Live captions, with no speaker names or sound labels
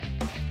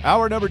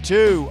Hour number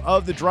 2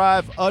 of the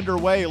drive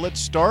underway.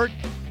 Let's start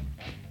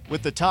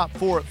with the top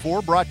 4 at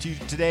 4, brought to you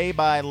today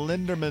by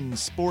Linderman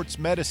Sports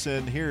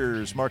Medicine.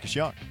 Here's Marcus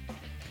Young.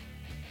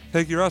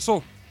 Thank you,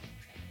 Russell.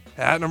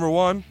 At number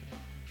 1,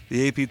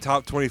 the AP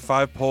Top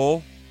 25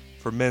 poll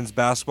for men's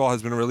basketball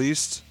has been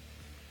released.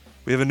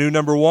 We have a new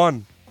number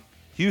 1.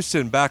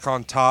 Houston back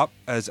on top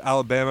as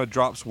Alabama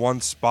drops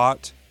 1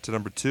 spot to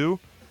number 2.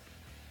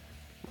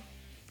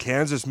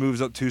 Kansas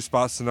moves up 2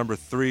 spots to number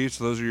 3,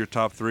 so those are your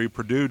top 3.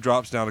 Purdue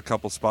drops down a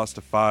couple spots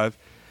to 5.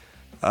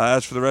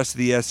 As for the rest of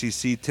the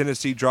SEC,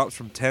 Tennessee drops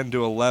from 10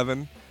 to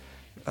 11.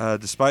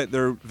 Despite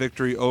their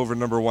victory over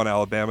number 1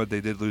 Alabama,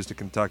 they did lose to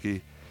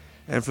Kentucky.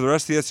 And for the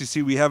rest of the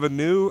SEC, we have a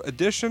new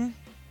addition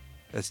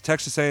as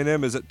Texas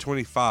A&M is at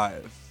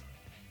 25.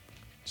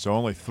 So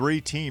only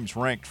 3 teams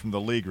ranked from the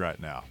league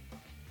right now.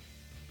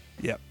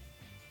 Yep.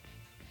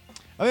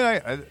 I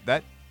mean,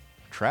 that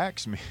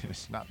tracks me.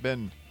 It's not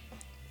been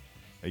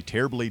a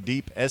terribly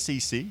deep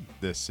SEC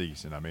this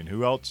season. I mean,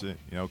 who else?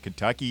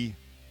 Kentucky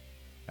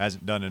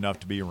hasn't done enough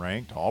to be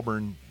ranked.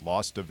 Auburn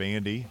lost to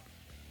Vandy.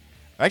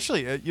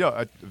 Actually,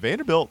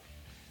 Vanderbilt,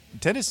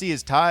 Tennessee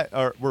is tied.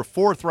 Or we're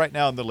 4th right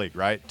now in the league,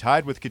 right?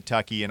 Tied with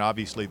Kentucky, and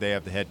obviously they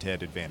have the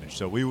head-to-head advantage.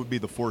 So we would be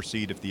the 4th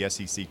seed if the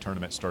SEC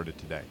tournament started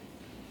today.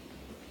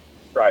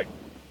 Right.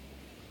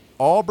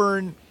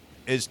 Auburn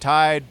is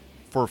tied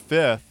for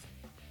 5th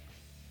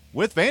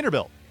with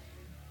Vanderbilt.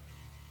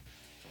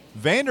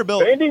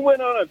 Vandy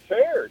went on a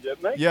tear,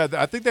 didn't they? Yeah,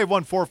 I think they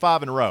won 4 or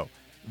 5 in a row.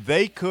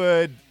 They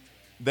could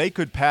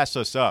pass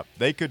us up.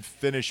 They could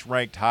finish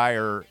ranked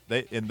higher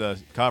in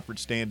the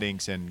conference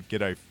standings and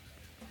get a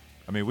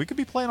 – I mean, we could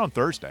be playing on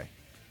Thursday,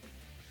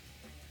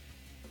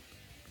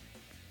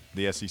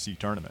 the SEC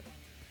tournament.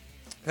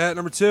 At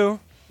number 2,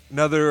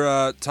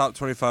 another top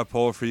 25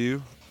 poll for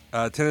you.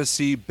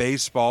 Tennessee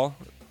baseball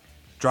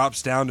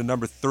drops down to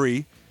number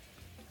 3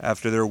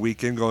 after their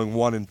weekend, going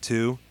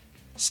 1-2.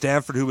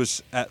 Stanford, who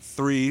was at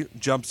 3,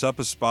 jumps up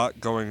a spot,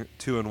 going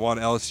 2-1.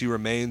 LSU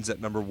remains at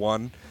number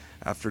 1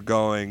 after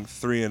going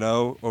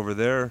 3-0 over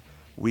their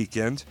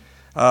weekend.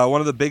 One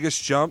of the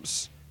biggest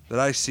jumps that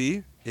I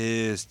see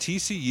is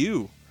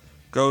TCU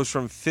goes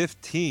from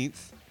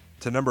 15th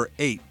to number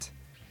 8,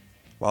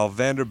 while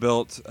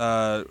Vanderbilt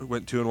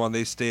went 2-1.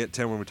 They stay at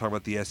 10 when we talk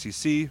about the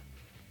SEC.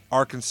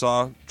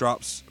 Arkansas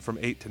drops from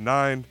 8 to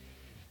 9,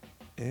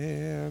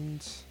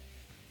 and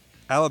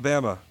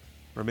Alabama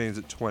remains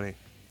at 20.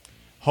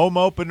 Home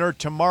opener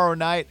tomorrow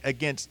night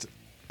against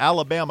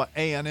Alabama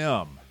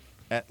A&M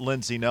at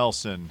Lindsey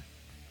Nelson.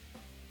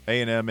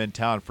 A&M in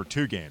town for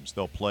 2 games.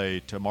 They'll play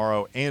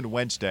tomorrow and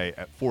Wednesday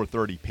at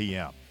 4:30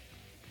 p.m.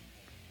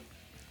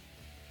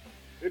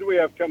 Who do we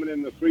have coming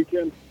in this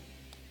weekend?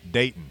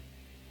 Dayton.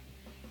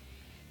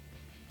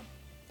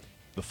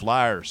 The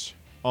Flyers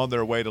on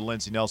their way to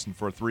Lindsey Nelson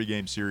for a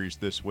 3-game series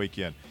this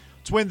weekend.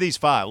 Let's win these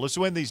 5. Let's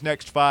win these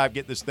next 5,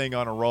 get this thing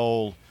on a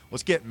roll.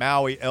 Let's get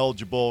Maui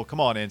eligible. Come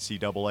on,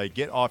 NCAA.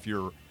 Get off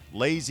your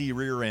lazy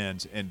rear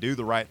ends and do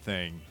the right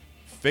thing.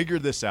 Figure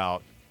this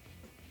out.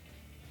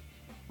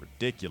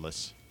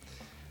 Ridiculous.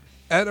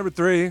 At number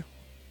 3,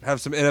 have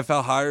some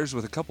NFL hires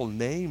with a couple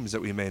names that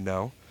we may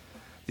know.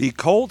 The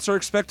Colts are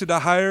expected to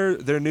hire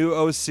their new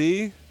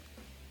OC,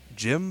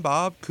 Jim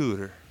Bob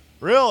Cooter.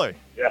 Really?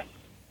 Yes.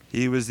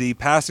 He was the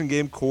passing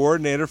game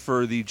coordinator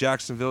for the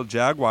Jacksonville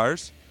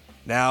Jaguars.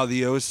 Now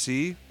the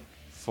OC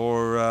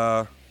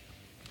for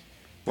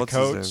what's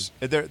his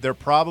name? They're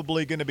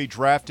probably going to be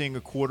drafting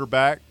a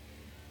quarterback.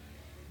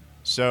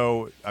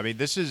 So, I mean,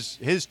 this is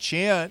his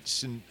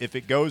chance, and if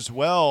it goes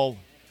well,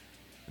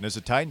 and as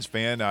a Titans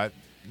fan, I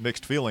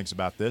mixed feelings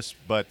about this,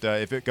 but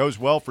if it goes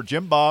well for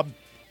Jim Bob,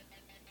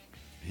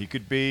 he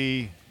could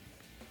be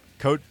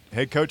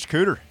head coach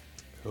Cooter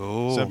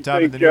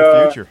sometime in the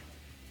near future.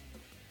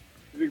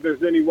 You think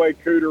there's any way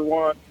Cooter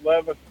wants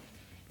Levis?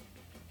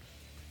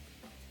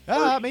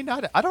 I mean,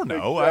 I don't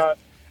know.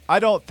 I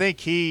don't think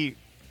he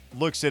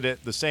looks at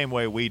it the same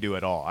way we do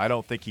at all. I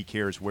don't think he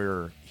cares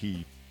where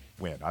he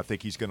went. I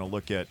think he's going to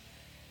look at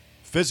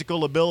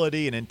physical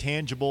ability and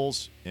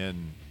intangibles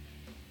and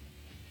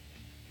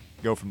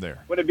go from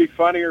there. Would it be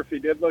funnier if he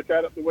did look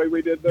at it the way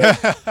we did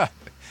though?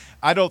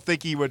 I don't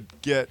think he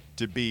would get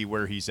to be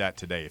where he's at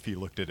today if he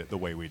looked at it the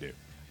way we do.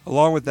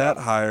 Along with that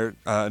hire,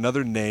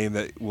 another name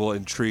that will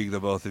intrigue the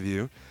both of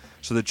you.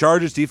 So the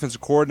Chargers defensive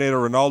coordinator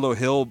Ronaldo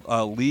Hill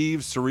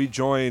leaves to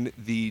rejoin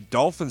the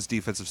Dolphins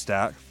defensive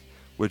staff,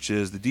 which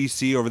is the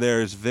DC over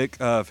there is Vic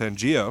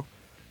Fangio.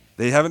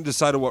 They haven't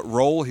decided what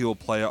role he will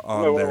play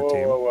on their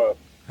team. What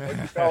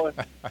do you call it?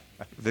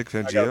 Vic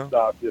I got to Fangio?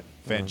 stop you.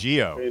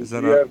 Fangio. Is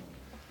that no.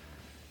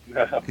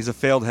 He's a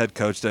failed head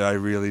coach that I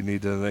really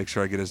need to make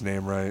sure I get his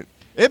name right.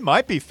 It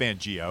might be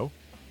Fangio.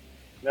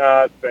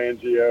 No, it's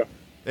Fangio.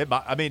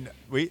 I mean,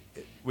 we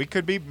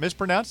could be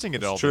mispronouncing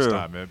it all this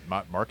time.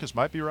 Marcus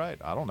might be right.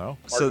 I don't know.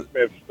 Marcus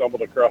may have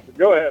stumbled across it.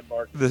 Go ahead,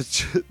 Mark.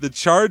 The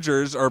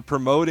Chargers are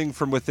promoting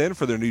from within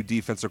for their new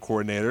defensive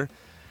coordinator.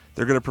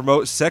 They're going to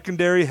promote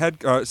secondary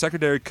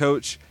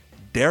coach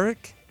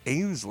Derek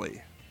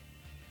Ainsley.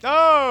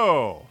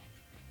 Oh,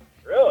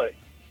 really?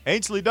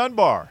 Ainsley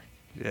Dunbar.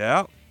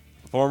 Yeah.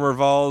 Former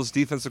Vols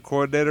defensive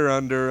coordinator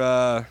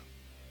under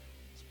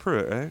it's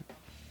Pruitt, right?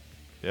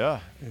 Yeah.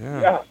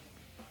 Yeah.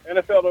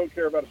 NFL don't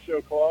care about a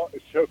show call.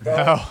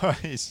 No,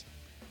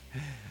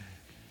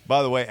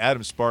 By the way,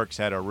 Adam Sparks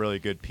had a really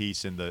good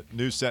piece in the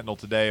News Sentinel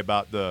today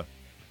about the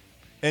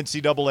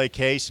NCAA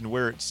case and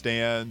where it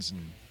stands,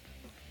 and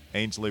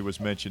Ainsley was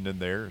mentioned in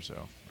there.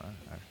 So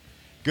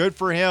good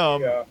for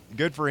him. Yeah.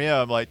 Good for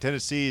him. Like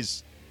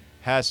Tennessee's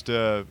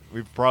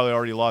we've probably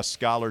already lost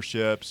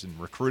scholarships and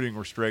recruiting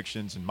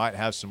restrictions and might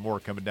have some more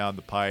coming down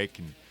the pike.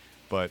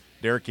 But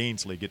Derek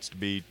Ainsley gets to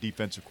be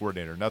defensive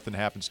coordinator. Nothing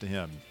happens to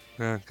him.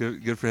 Yeah,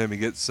 good for him. He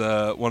gets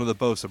one of the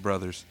Bosa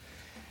brothers.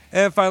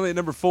 And finally, at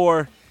number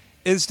 4,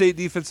 in-state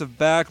defensive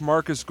back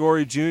Marcus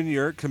Gorey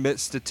Jr.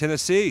 commits to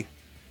Tennessee.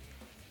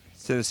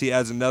 Tennessee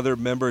adds another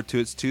member to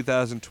its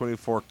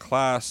 2024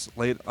 class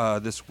late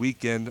this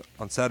weekend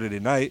on Saturday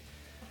night.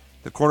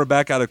 The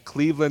cornerback out of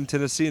Cleveland,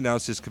 Tennessee,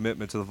 announced his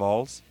commitment to the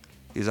Vols.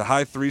 He's a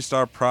high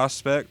 3-star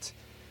prospect,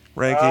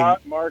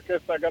 ranking.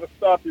 Marcus, I got to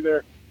stop you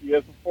there. He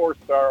has a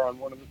 4-star on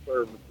one of the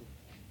services.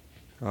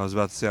 I was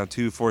about to say on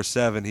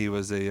 247 he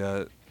was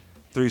a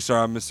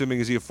 3-star. I'm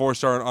assuming is he a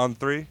 4-star on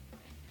 3?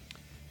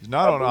 He's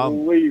not I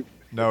believe.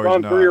 No, it's he's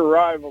on not. 3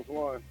 Rivals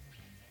 1.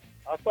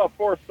 I saw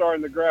 4-star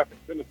in the graphic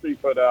Tennessee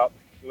put out,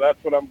 so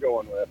that's what I'm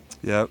going with.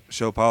 Yep.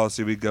 Show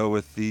policy, we go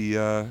with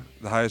the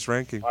highest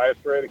ranking.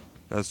 Highest rating.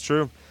 That's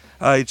true.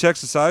 He checks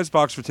the size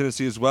box for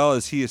Tennessee as well,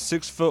 as he is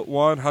 6'1",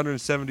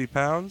 170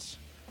 pounds.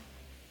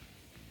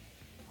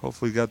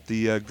 Hopefully got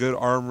the good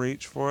arm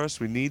reach for us.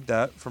 We need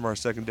that from our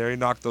secondary.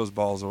 Knock those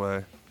balls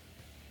away.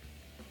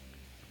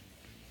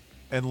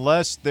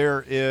 Unless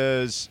there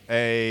is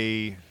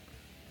a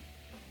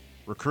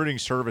recruiting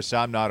service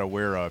I'm not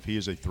aware of, he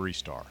is a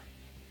 3-star.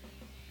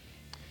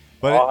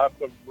 But I'll have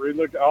to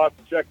relook. I'll have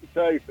to check the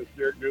tape, as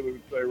Derek Dooley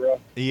would say,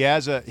 Russ.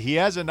 he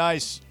has a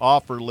nice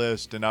offer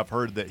list, and I've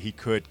heard that he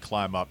could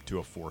climb up to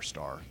a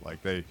 4-star. Like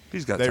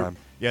He's got time.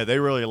 Yeah, they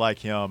really like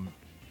him.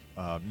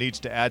 Needs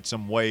to add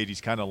some weight.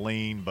 He's kind of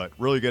lean, but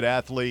really good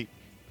athlete,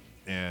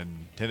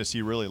 and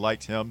Tennessee really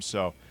liked him.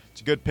 So it's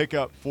a good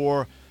pickup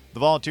for the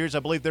Volunteers. I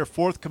believe their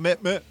 4th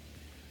commitment.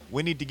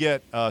 We need to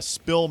get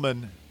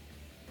Spillman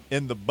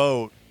in the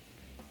boat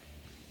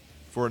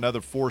for another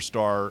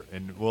 4-star,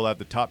 and we'll have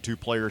the top 2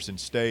 players in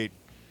state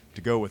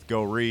to go with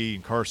Goree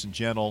and Carson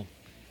Gentle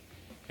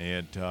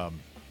and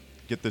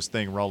get this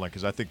thing rolling,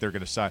 because I think they're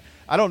going to sign.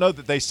 I don't know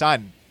that they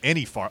sign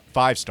any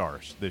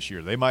 5-stars this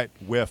year. They might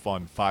whiff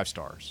on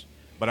 5-stars,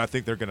 but I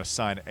think they're going to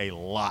sign a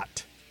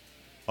lot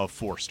of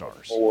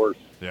 4-stars. 4s.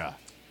 Yeah.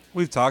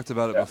 We've talked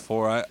about it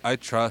before. I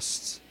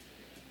trust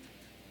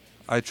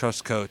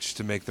Coach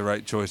to make the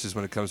right choices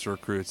when it comes to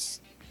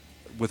recruits.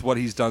 With what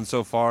he's done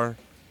so far,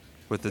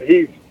 with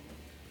the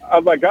I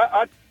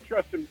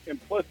trust him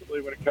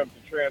implicitly when it comes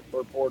to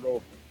transfer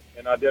portal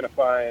and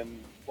identifying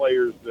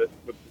players that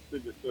with the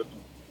system.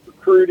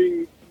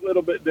 Recruiting a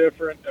little bit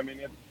different. I mean,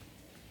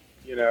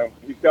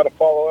 he's got to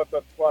follow up.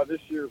 That's why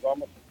this year is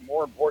almost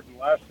more important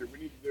than last year. We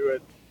need to do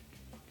it.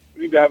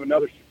 We need to have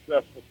another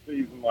successful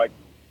season. Like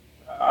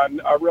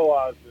I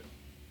realize that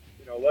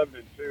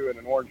 11-2 in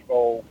an Orange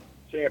Bowl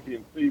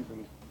champion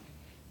season,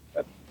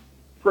 that's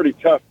pretty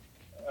tough.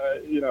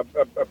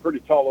 A pretty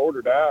tall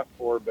order to ask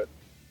for, but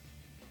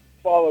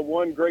follow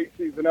one great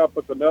season up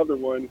with another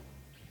one,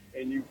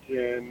 and you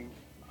can.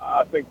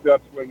 I think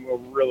that's when we'll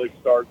really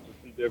start to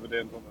see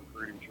dividends on the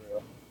recruiting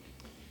trail.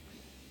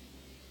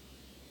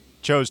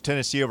 Chose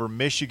Tennessee over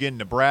Michigan,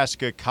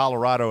 Nebraska,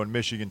 Colorado, and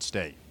Michigan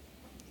State.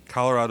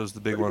 Colorado's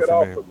the big Pretty one good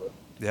for me. offer list.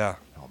 Yeah.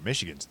 Oh,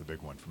 Michigan's the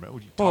big one for me.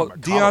 What are you Well,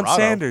 talking about? Deion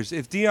Colorado? Sanders.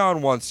 If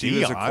Deion wants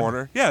you as a Deion?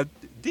 corner, yeah,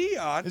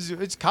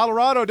 Deion. It's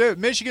Colorado, dude.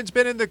 Michigan's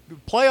been in the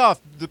playoff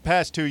the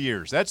past 2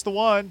 years. That's the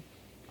one.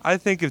 I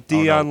think if Oh,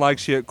 Deion no.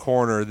 likes you at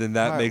corner, then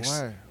that makes.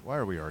 Why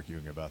are we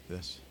arguing about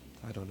this?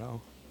 I don't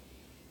know.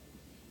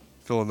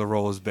 Filling the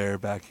role as Bear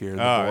back here. In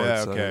the Oh, board,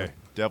 yeah, so- okay.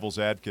 Devil's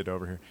advocate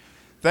over here.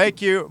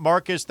 Thank you,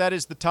 Marcus. That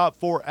is the top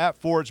 4 at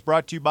 4. It's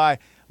brought to you by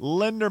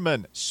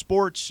Linderman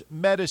Sports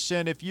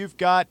Medicine. If you've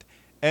got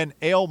an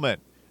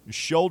ailment,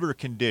 shoulder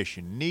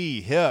condition,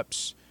 knee,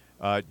 hips,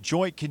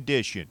 joint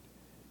condition,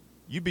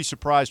 you'd be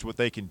surprised what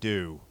they can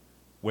do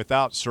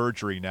without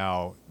surgery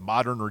now.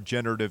 Modern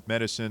regenerative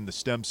medicine, the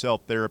stem cell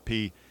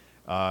therapy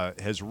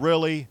has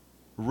really,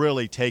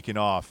 really taken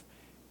off.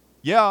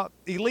 Yeah,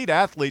 elite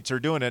athletes are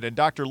doing it, and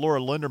Dr. Laura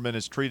Linderman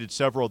has treated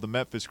several of the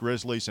Memphis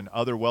Grizzlies and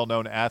other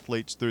well-known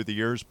athletes through the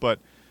years, but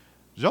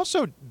she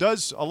also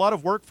does a lot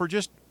of work for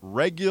just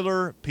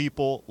regular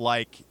people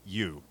like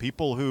you,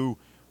 people who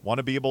want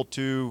to be able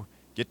to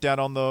get down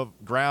on the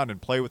ground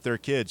and play with their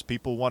kids,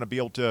 people who want to be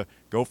able to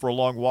go for a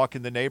long walk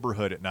in the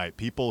neighborhood at night,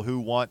 people who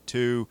want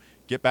to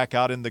get back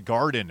out in the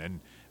garden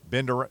and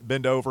bend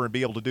over and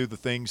be able to do the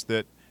things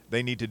that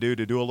they need to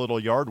do a little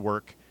yard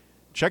work.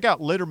 Check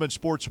out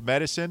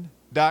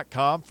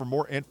LindermanSportsMedicine.com for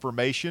more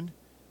information.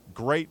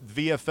 Great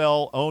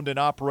VFL-owned and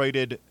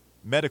operated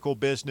medical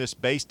business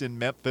based in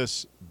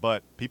Memphis,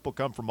 but people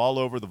come from all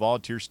over the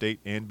Volunteer State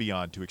and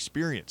beyond to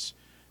experience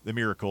the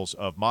miracles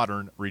of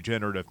modern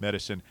regenerative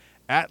medicine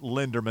at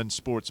Linderman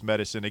Sports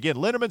Medicine. Again,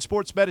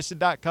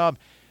 LindermanSportsMedicine.com.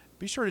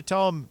 Be sure to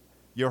tell them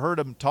you heard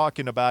them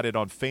talking about it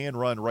on Fan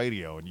Run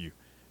Radio and you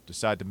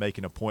decide to make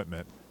an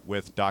appointment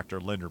with Dr.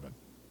 Linderman.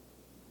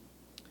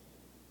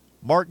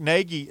 Mark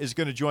Nagy is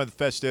going to join the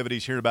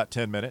festivities here in about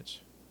 10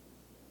 minutes.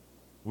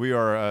 We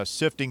are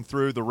sifting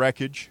through the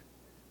wreckage,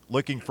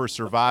 looking for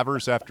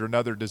survivors after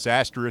another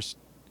disastrous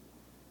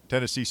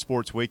Tennessee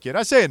sports weekend.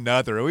 I say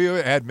another. We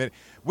haven't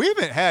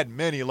had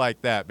many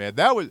like that, man.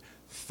 That was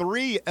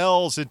 3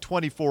 L's in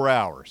 24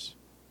 hours.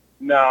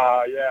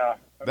 Nah, yeah.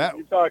 I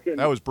mean,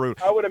 that was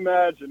brutal. I would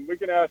imagine. We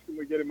can ask him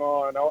to get him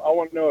on. I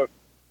want to know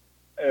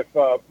if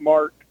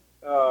Mark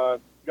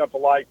got the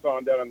lights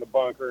on down in the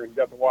bunker and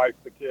got the wife,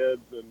 the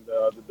kids, and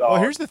the dog.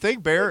 Well, here's the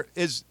thing, Bear,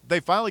 is they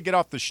finally get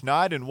off the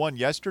schneid and won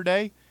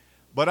yesterday,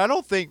 but I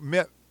don't think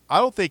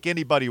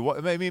anybody.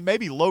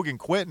 Maybe Logan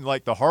Quinton,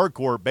 like the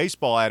hardcore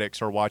baseball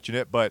addicts, are watching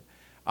it, but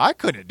I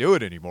couldn't do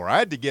it anymore. I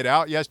had to get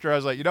out yesterday. I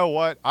was like, you know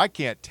what? I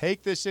can't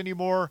take this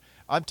anymore.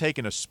 I'm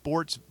taking a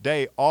sports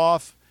day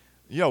off.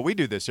 You know, we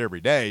do this every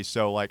day,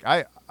 so like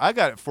I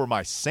got it for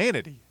my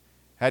sanity.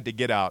 Had to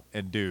get out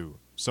and do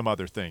some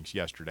other things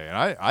yesterday, and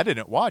I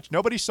didn't watch.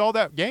 Nobody saw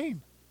that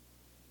game.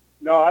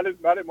 No, I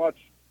didn't watch.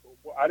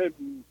 I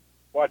didn't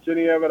watch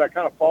any of it. I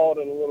kind of followed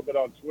it a little bit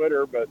on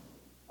Twitter, but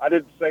I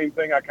did the same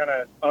thing. I kind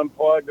of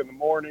unplugged in the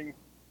morning,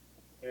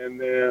 and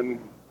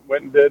then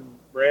went and did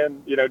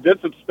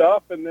some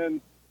stuff, and then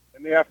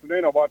in the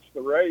afternoon I watched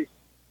the race,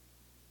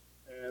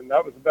 and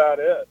that was about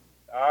it.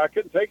 I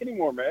couldn't take any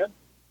more, man.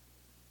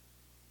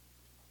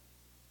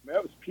 Man,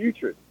 it was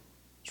putrid.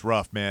 It's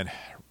rough, man.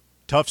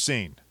 Tough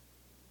scene.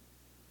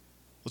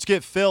 Let's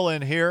get Phil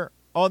in here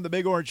on the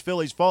Big Orange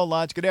Phillies phone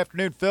lines. Good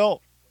afternoon,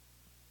 Phil.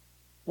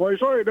 What do you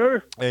say,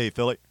 dude? Hey,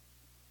 Philly.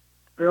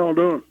 How y'all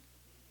doing?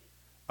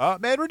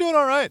 Man, we're doing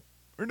all right.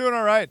 We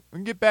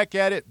can get back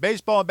at it.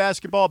 Baseball and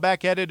basketball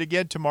back at it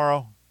again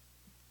tomorrow.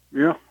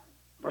 Yeah,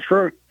 that's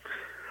true.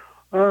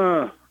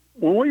 When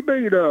we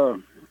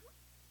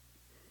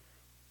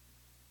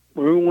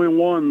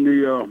won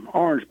the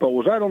Orange Bowl,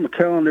 was that on the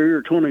calendar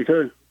year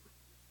 22?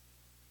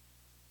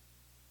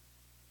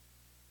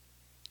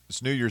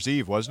 It's New Year's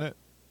Eve, wasn't it?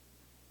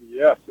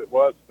 Yes, it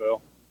was,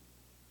 Phil.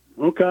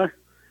 Okay.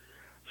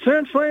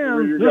 Since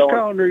then, this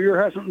calendar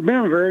year hasn't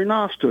been very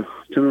nice to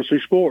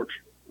Tennessee sports.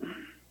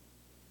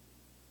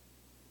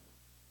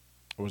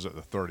 Or was it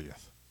the 30th?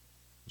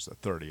 It was the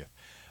 30th.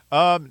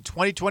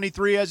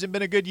 2023 hasn't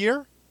been a good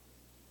year?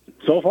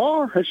 So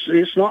far,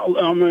 it's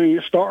not. I mean,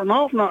 it's starting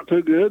off not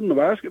too good, and the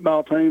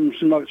basketball team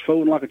seems like it's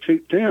folding like a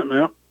cheap tent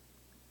now.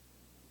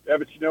 Yeah,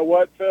 but you know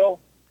what,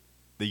 Phil?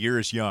 The year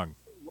is young.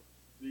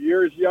 The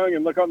year is young,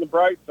 and look on the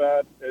bright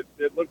side.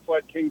 It looks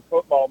like King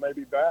football may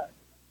be back.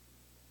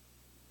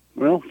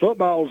 Well,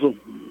 football's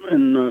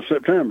in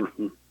September.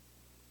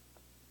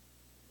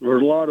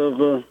 There's a lot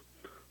of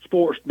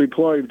sports to be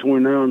played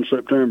between now and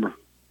September.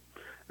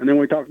 And then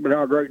we talked about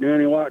how great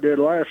Danny White did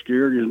last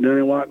year. Is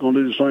Danny White going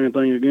to do the same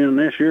thing again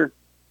this year?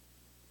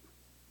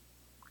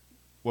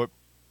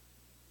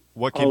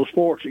 What can all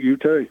sports at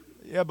UT?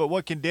 Yeah, but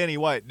what can Danny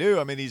White do?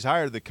 I mean, he's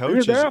hired the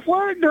coaches. He's the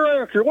athletic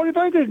director. What do you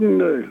think he can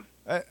do?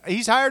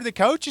 He's hired the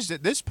coaches.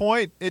 At this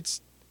point,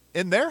 it's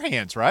in their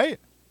hands, right?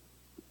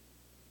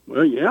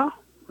 Well, yeah,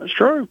 that's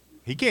true.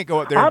 He can't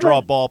go out there and draw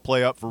a ball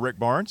play up for Rick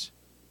Barnes.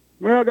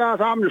 Well, guys,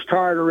 I'm just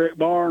tired of Rick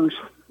Barnes.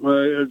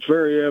 It's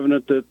very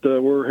evident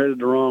that we're headed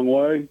the wrong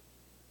way.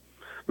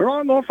 They're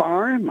not going to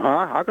fire him.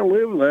 I can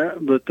live with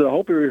that, but I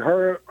hope he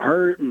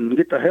hurt and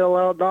get the hell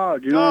out of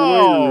Dodge. You know what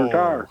I mean? And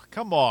retire.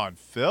 Come on,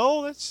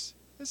 Phil. That's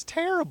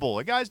terrible.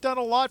 The guy's done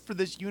a lot for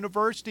this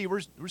university.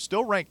 We're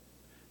still ranked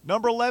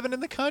number 11 in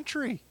the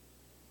country.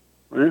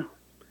 Yeah.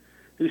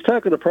 He's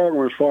taking the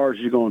program as far as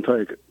you're going to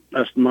take it.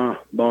 That's my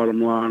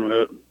bottom line with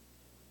it.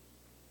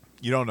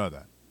 You don't know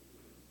that.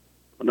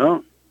 I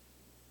don't.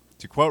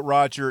 To quote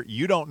Roger,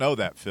 you don't know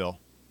that, Phil.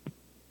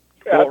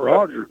 Yeah, quote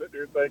Roger.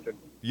 You're thinking.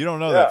 You don't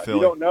know that, Phil.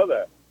 You don't know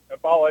that.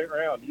 That ball ain't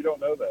round. You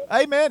don't know that.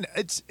 Hey, man,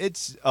 it's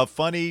a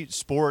funny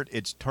sport.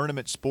 It's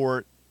tournament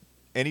sport.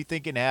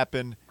 Anything can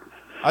happen.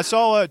 I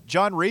saw a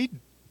John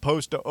Reed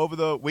post over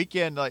the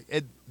weekend.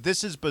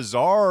 This is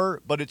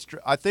bizarre, but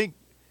I think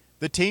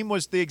the team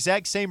was the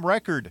exact same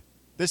record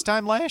this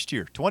time last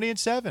year,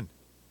 20-7.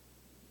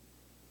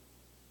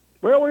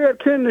 Well, we had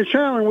Kennedy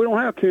Chandler. We don't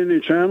have Kennedy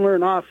Chandler,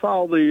 and I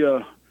saw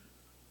the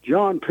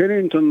John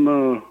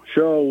Pennington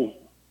show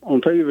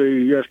on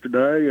TV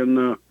yesterday,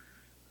 and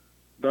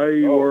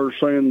they were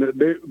saying that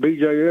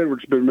B.J.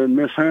 Edwards has been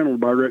mishandled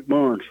by Rick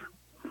Barnes.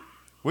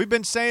 We've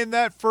been saying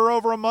that for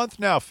over a month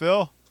now,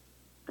 Phil.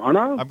 I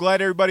know. I'm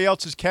glad everybody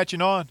else is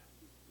catching on.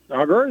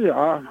 I agree.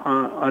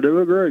 I do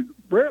agree.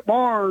 Rick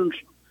Barnes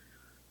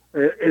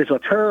is a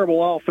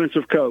terrible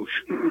offensive coach.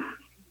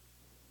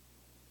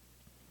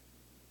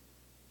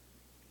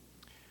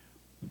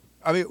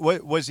 I mean,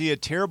 was he a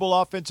terrible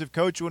offensive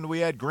coach when we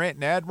had Grant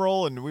and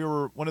Admiral and we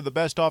were one of the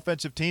best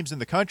offensive teams in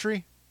the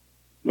country?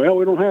 Well,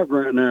 we don't have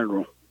Grant and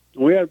Admiral.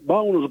 We had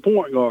Bone as a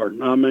point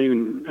guard. I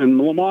mean, and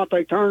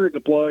Lamonte Turner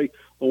could play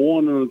the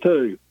 1 and the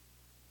 2.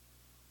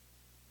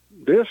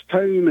 This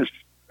team is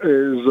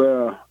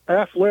is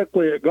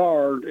athletically at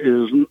guard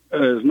is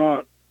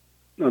not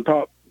the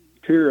top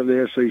tier of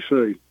the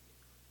SEC.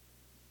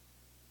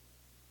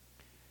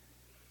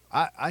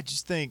 I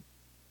just think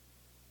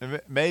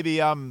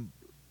maybe I'm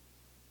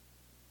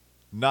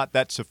not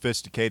that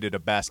sophisticated a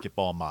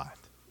basketball mind.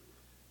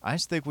 I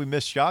just think we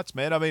missed shots,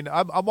 man. I mean,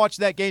 I'm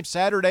watching that game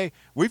Saturday.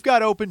 We've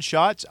got open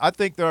shots. I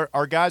think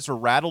our guys are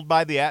rattled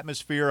by the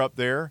atmosphere up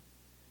there.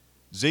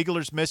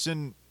 Ziegler's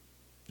missing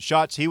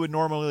shots he would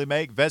normally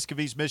make.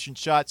 Vescovi's missing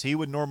shots he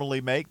would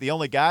normally make. The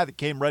only guy that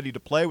came ready to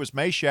play was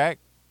Meshack.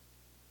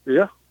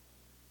 Yeah.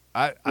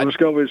 Let's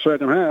go with the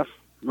second half.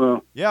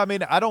 Yeah, I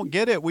mean, I don't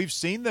get it. We've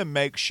seen them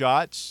make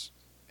shots,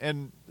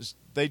 and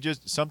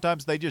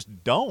sometimes they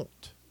just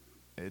don't.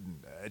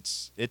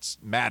 It's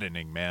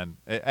maddening, man.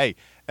 Hey,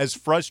 as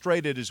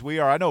frustrated as we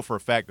are, I know for a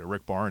fact that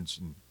Rick Barnes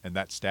and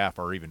that staff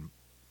are even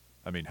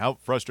 – I mean, how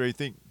frustrated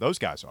do you think those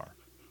guys are?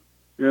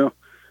 Yeah.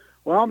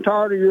 Well, I'm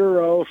tired of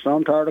Euros.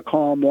 I'm tired of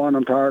Calm One.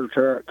 I'm tired of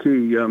Tarrant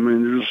Key. I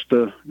mean, just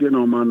getting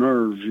on my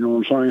nerves, you know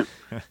what I'm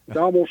saying? It's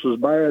almost as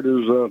bad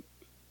as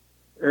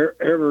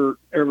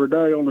every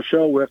day on the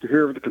show we have to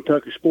hear of the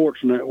Kentucky Sports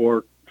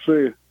Network. See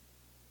you.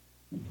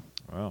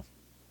 Wow.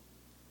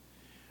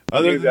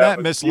 Other than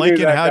that, Miss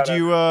Lincoln, how'd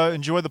you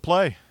enjoy the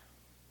play?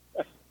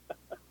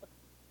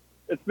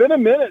 It's been a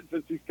minute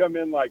since he's come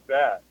in like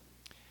that.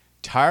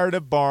 Tired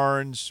of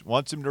Barnes,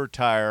 wants him to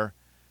retire.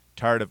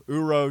 Tired of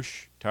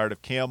Urosh, tired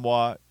of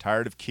Kamwa,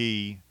 tired of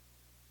Key.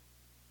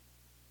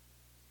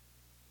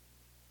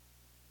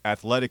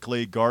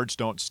 Athletically, guards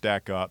don't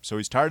stack up. So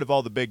he's tired of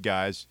all the big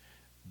guys.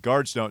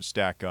 Guards don't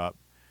stack up.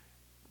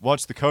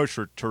 Wants the coach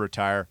to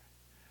retire.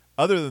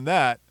 Other than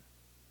that,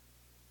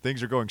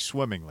 things are going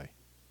swimmingly.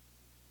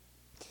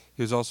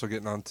 He was also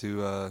getting on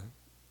to,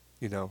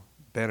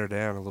 banner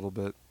down a little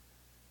bit.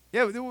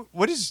 Yeah,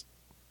 what is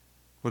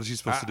he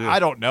supposed to do? I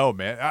don't know,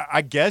 man.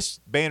 I guess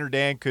Banner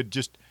Dan could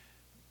just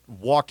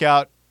walk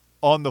out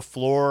on the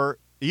floor.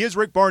 He is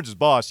Rick Barnes'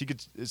 boss. He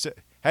could say,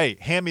 hey,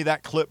 hand me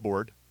that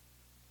clipboard.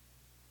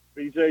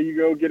 BJ, you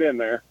go get in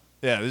there.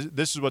 Yeah,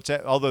 this is what's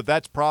 – although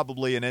that's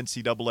probably an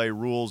NCAA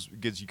rules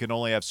because you can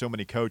only have so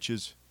many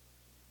coaches.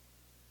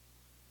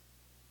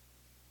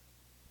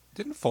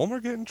 Didn't Fulmer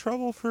get in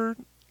trouble for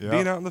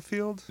being out in the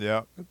field?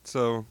 Yeah.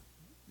 So,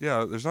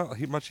 yeah, there's not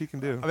much he can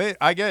do. I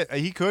mean,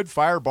 he could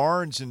fire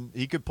Barnes and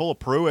he could pull a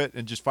Pruitt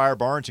and just fire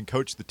Barnes and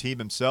coach the team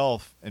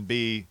himself and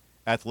be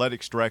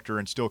athletics director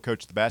and still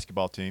coach the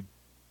basketball team.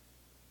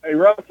 Hey,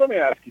 Russ, let me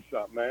ask you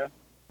something, man.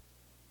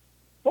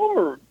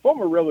 Fulmer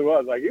really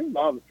was. Like, he was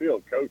on the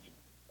field coaching.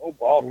 Oh,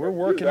 ball. We're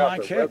working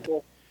like heck.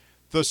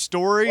 The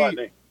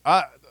story,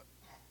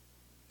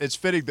 it's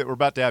fitting that we're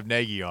about to have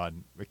Nagy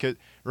on because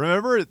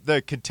remember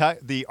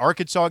the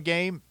Arkansas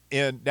game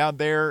down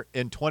there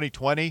in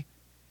 2020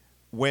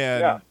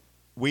 when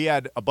we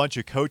had a bunch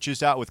of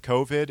coaches out with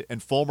COVID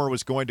and Fulmer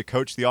was going to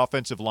coach the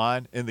offensive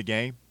line in the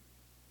game?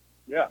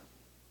 Yeah.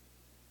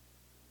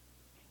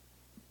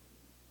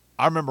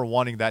 I remember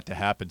wanting that to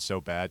happen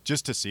so bad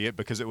just to see it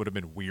because it would have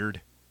been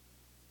weird.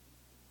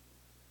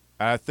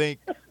 And I think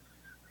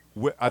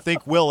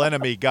Will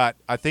Enemy got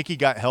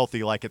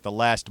healthy like at the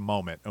last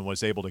moment and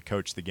was able to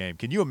coach the game.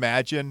 Can you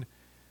imagine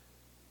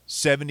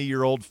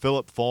 70-year-old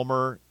Philip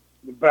Fulmer,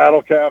 the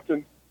battle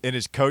captain, in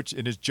his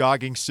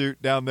jogging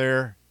suit down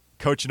there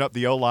coaching up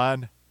the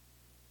O-line?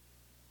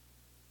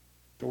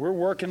 We're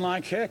working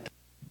like heck.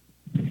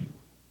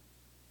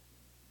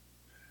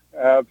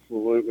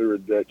 Absolutely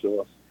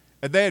ridiculous.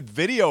 And they had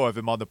video of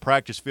him on the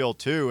practice field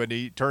too, and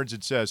he turns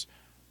and says,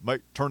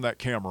 turn that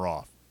camera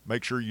off.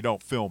 Make sure you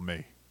don't film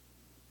me.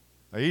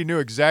 He knew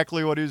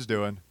exactly what he was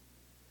doing,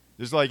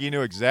 just like he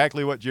knew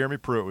exactly what Jeremy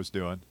Pruitt was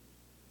doing.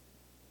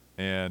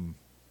 And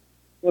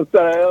let's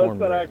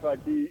not act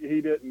like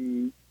he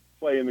didn't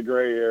play in the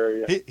gray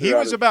area. He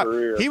was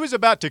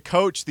about to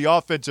coach the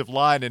offensive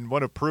line in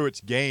one of Pruitt's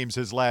games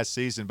his last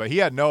season, but he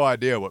had no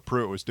idea what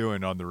Pruitt was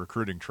doing on the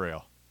recruiting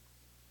trail.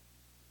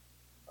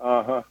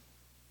 Uh-huh.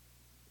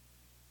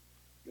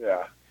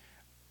 Yeah.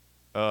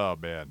 Oh,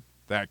 man,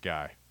 that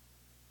guy.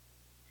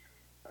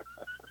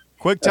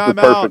 Quick timeout.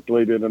 Perfect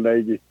lead in a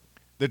Nagy.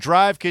 The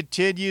drive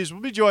continues.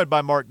 We'll be joined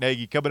by Mark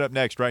Nagy coming up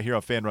next right here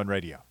on Fan Run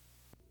Radio.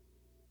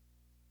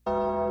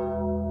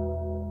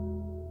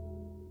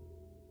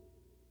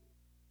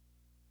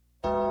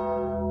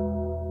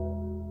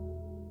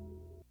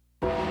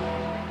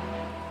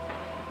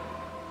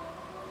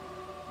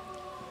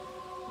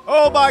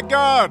 Oh, my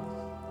God.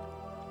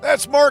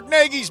 That's Mark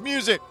Nagy's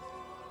music.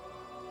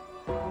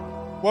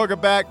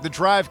 Welcome back. The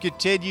drive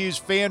continues.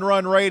 Fan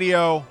Run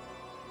Radio.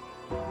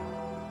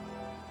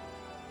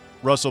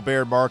 Russell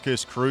Baird,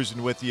 Marcus,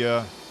 cruising with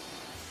you.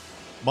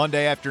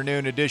 Monday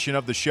afternoon edition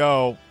of the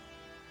show.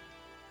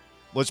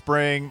 Let's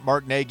bring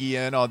Mark Nagy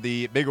in on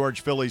the Big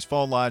Orange Phillies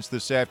phone lines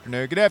this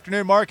afternoon. Good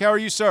afternoon, Mark. How are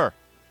you, sir?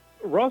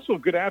 Russell,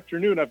 good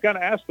afternoon. I've got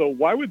to ask, though,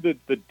 why would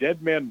the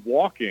Dead Man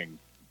Walking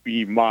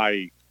be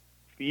my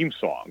theme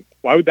song?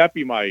 Why would that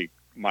be my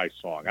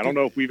song? I don't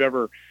know if we've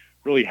ever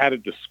really had a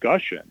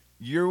discussion.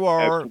 You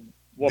are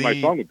my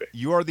song would be.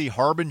 You are the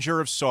harbinger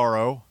of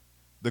sorrow.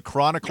 the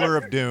chronicler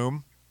of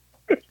doom.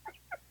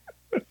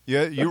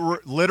 You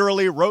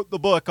literally wrote the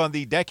book on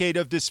the decade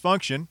of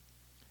dysfunction.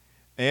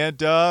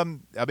 And, I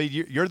mean,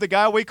 you're the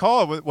guy we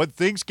call when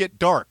things get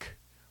dark,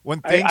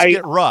 when things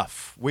get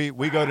rough. We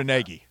go to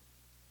Nagy.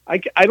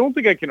 I don't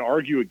think I can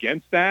argue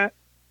against that.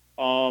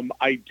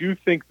 I do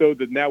think, though,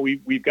 that now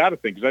we've got to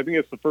think, because I think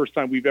it's the first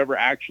time we've ever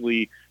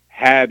actually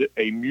had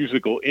a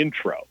musical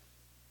intro.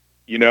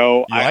 You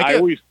know, I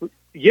always,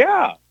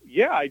 yeah,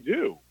 I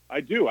do.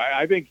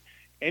 I think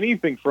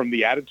anything from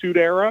the Attitude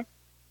Era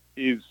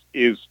is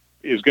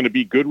going to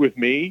be good with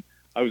me.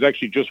 I was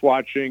actually just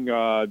watching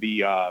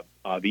the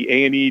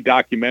A&E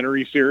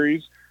documentary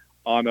series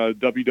on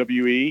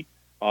WWE.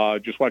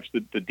 Just watched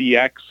the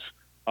DX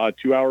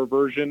 2-hour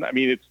version. I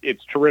mean,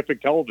 it's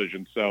terrific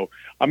television. So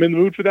I'm in the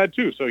mood for that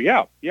too. So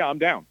yeah, I'm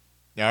down.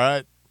 All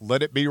right,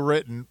 let it be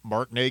written.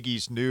 Mark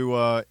Nagy's new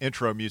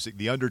intro music,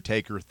 the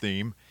Undertaker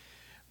theme.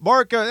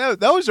 Mark, that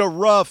was a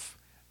rough.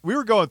 We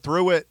were going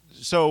through it.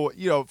 So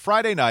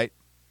Friday night,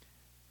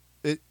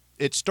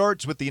 it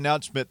starts with the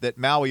announcement that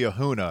Maui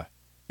Ahuna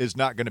is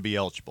not going to be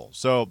eligible.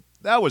 So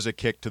that was a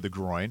kick to the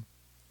groin.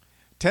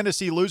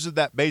 Tennessee loses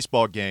that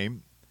baseball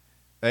game.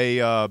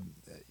 A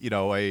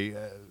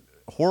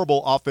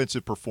horrible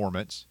offensive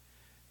performance.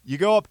 You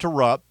go up to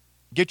Rupp,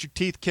 get your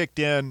teeth kicked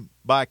in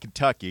by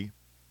Kentucky.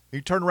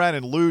 You turn around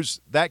and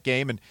lose that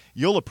game, and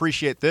you'll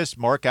appreciate this,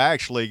 Mark. I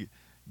actually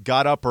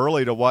got up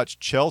early to watch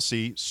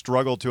Chelsea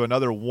struggle to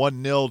another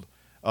 1-0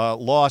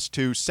 loss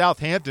to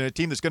Southampton, a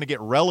team that's going to get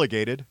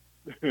relegated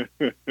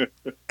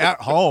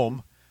at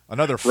home.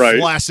 Another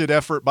flaccid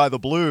effort by the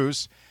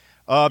Blues.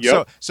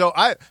 Yep. So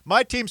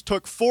my teams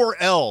took 4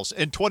 L's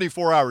in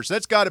 24 hours.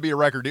 That's got to be a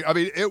record. I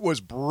mean, it was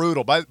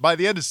brutal. By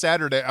the end of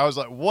Saturday, I was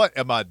like, what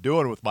am I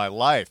doing with my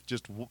life?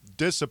 Just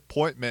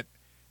disappointment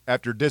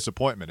after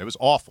disappointment. It was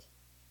awful.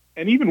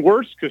 And even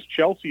worse, because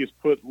Chelsea has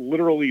put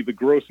literally the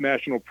gross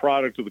national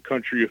product of the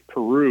country of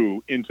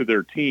Peru into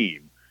their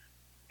team,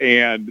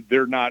 and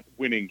they're not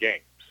winning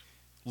games.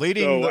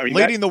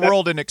 Leading the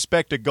world in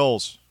expected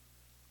goals.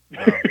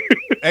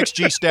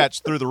 XG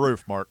stats through the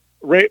roof, Mark.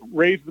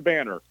 Raise the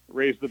banner.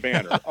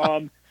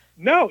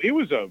 No, it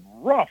was a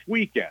rough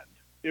weekend.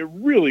 It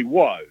really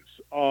was.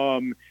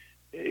 The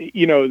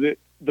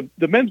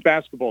men's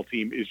basketball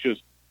team is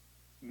just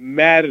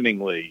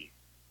maddeningly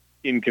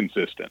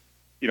inconsistent.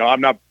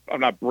 I'm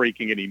not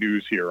breaking any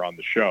news here on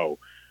the show.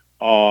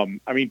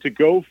 I mean, to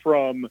go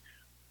from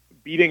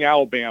beating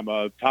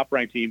Alabama,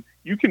 top-ranked team,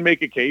 you can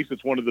make a case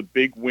it's one of the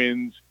big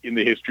wins in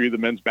the history of the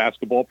men's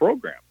basketball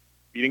program.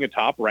 Beating a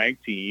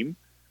top-ranked team,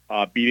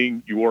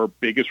 beating your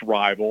biggest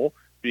rival,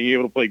 being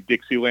able to play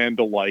Dixieland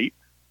Delight,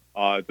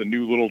 the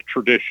new little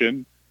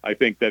tradition, I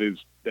think that is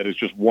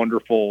just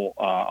wonderful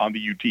on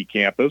the UT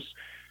campus.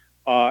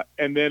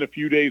 And then a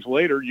few days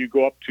later, you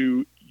go up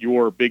to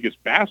your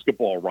biggest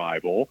basketball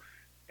rival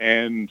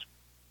and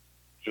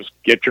just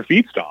get your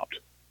feet stomped.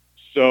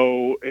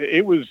 So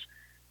it was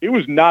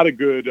not a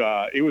good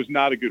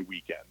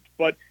weekend.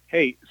 But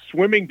hey,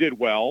 swimming did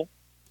well.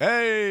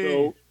 Hey,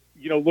 so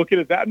looking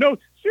at that, no,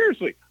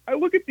 seriously, I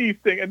look at these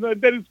things, and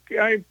that is,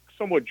 I'm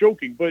somewhat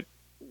joking, but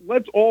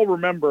let's all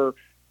remember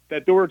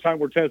that there were a time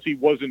where Tennessee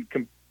wasn't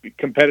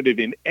competitive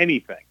in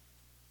anything.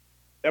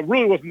 That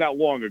really wasn't that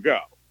long ago.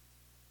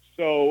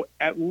 So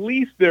at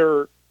least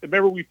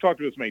remember, we've talked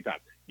about this many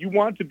times, you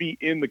want to be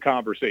in the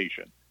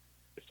conversation.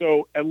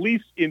 So at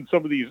least in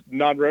some of these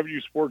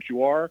non-revenue sports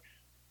you are,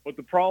 but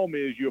the problem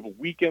is you have a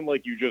weekend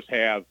like you just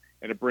have,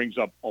 and it brings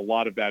up a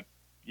lot of that,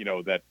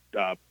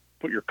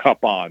 put your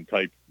cup on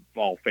type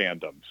fall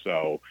fandom.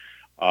 So,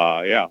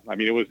 I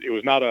mean, it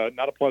was not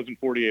a pleasant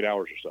 48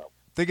 hours or so.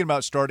 Thinking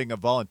about starting a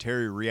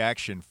voluntary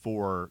reaction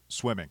for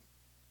swimming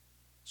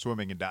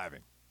and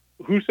diving.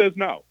 Who says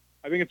no?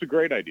 I think it's a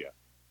great idea.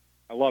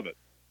 I love it.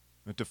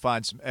 And to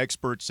find some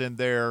experts in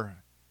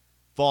there.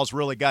 Vols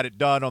really got it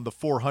done on the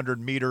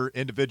 400-meter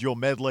individual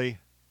medley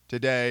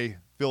today.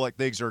 Feel like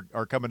things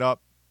are coming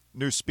up.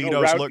 New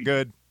Speedos look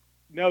good.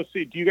 No,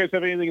 see, do you guys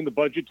have anything in the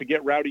budget to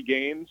get Rowdy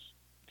Gaines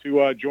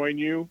to join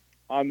you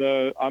on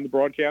the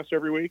broadcast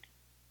every week?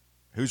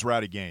 Who's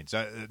Rowdy Gaines?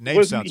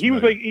 Name sounds he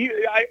was familiar.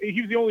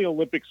 he was the only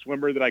Olympic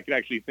swimmer that I could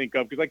actually think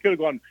of, because I could have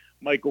gone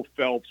Michael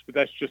Phelps, but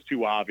that's just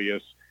too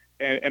obvious.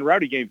 And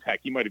Rowdy Gaines, heck,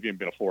 he might have even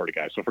been a Florida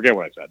guy, so forget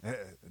what I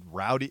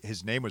said.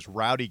 His name was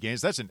Rowdy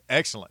Gaines. That's an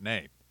excellent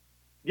name.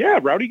 Yeah,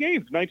 Rowdy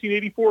Gaines,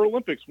 1984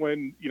 Olympics,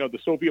 when the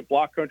Soviet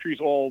bloc countries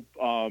all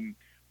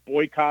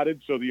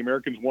boycotted, so the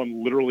Americans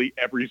won literally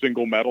every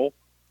single medal.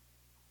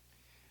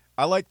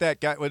 I like that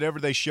guy whenever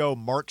they show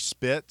Mark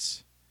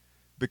Spitz,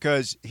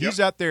 because he's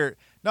out there,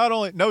 not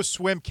only no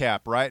swim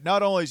cap, right?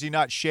 Not only is he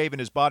not shaving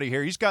his body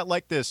hair, he's got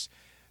like this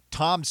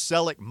Tom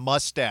Selleck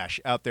mustache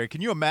out there.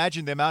 Can you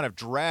imagine the amount of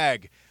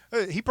drag?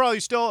 He probably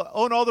still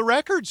own all the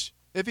records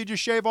if he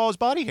just shave all his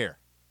body hair.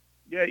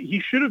 Yeah, he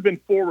should have been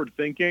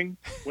forward-thinking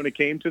when it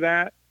came to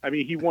that. I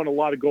mean, he won a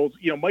lot of golds.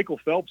 Michael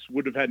Phelps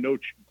would have had no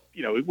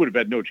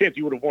chance.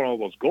 He would have won all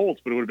those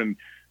golds, but it would have been,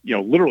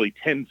 literally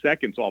 10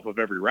 seconds off of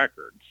every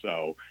record.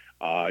 So,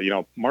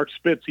 Mark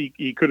Spitz,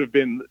 he could have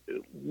been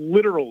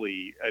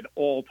literally an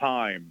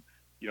all-time,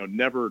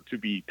 never to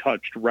be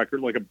touched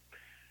record, like a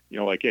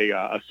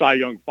Cy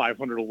Young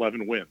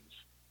 511 wins.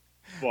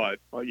 But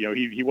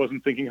he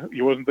wasn't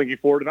thinking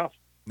forward enough.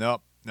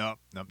 Nope.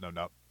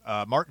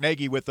 Mark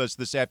Nagy with us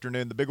this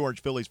afternoon, the Big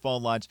Orange Phillies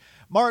phone lines.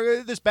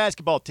 Mark, this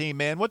basketball team,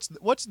 man,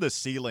 what's the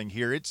ceiling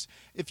here? It's,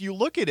 if you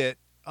look at it,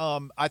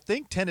 I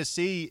think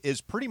Tennessee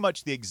is pretty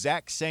much the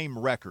exact same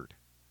record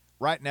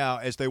right now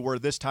as they were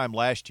this time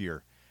last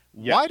year.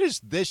 Yeah. Why does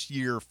this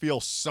year feel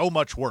so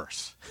much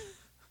worse?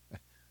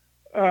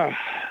 I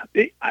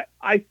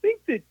think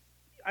that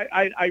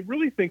I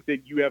really think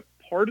that you have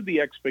part of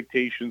the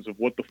expectations of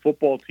what the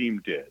football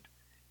team did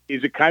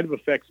is it kind of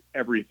affects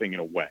everything in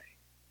a way.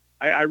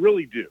 I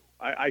really do.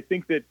 I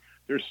think that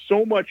there's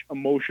so much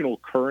emotional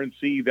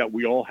currency that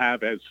we all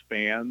have as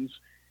fans,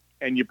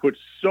 and you put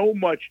so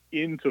much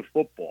into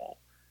football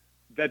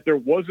that there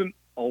wasn't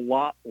a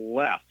lot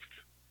left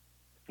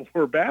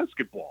for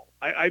basketball.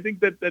 I think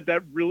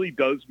that really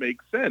does make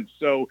sense.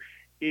 So,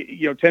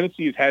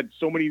 Tennessee has had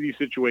so many of these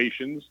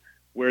situations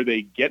where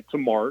they get to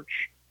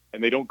March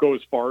and they don't go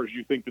as far as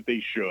you think that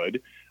they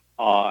should.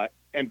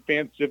 And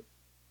fans have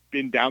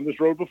been down this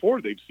road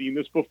before. They've seen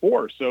this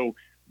before. So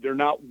they're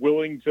not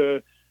willing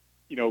to,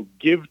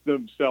 give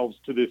themselves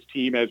to this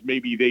team as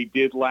maybe they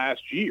did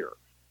last year.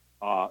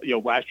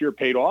 Last year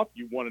paid off.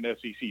 You won an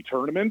SEC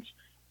tournament,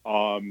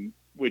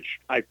 which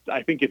I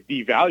think it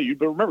devalued.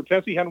 But remember,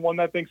 Tennessee hadn't won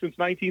that thing since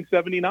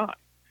 1979.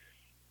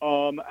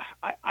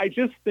 I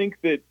just think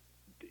that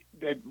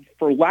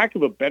for lack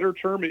of a better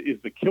term, is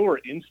the killer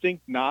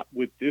instinct not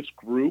with this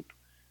group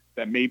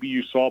that maybe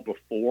you saw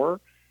before.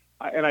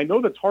 And I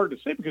know that's hard to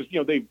say because,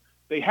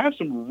 they have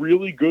some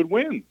really good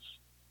wins.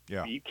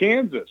 Yeah. Beat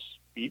Kansas,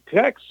 beat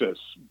Texas,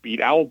 beat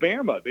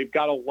Alabama. They've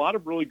got a lot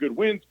of really good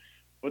wins,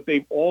 but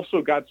they've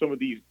also got some of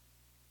these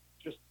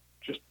just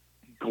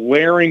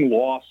glaring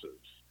losses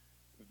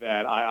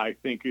that I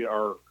think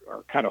are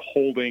kind of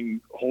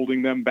holding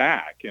them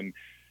back. And,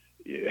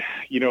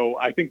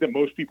 I think that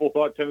most people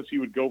thought Tennessee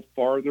would go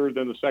farther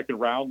than the second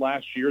round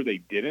last year. They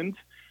didn't.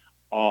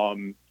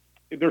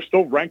 They're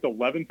still ranked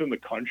 11th in the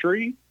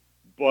country.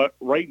 But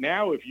right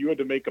now, if you had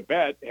to make a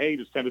bet, hey,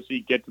 does Tennessee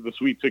get to the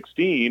Sweet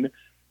 16,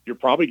 you're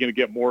probably going to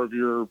get more of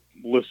your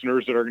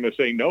listeners that are going to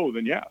say no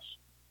than yes.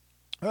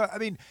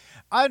 I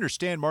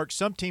understand, Mark.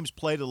 Some teams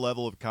play to the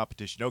level of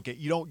competition. Okay,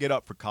 you don't get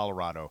up for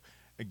Colorado.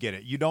 I get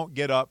it. You don't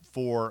get up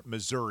for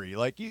Missouri.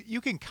 Like,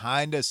 you can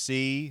kind of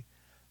see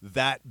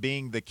that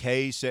being the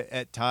case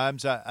at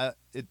times.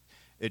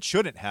 It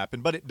shouldn't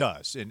happen, but it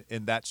does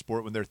in that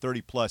sport when there are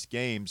 30-plus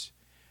games.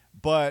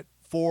 But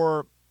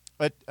for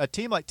a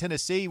team like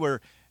Tennessee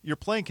where you're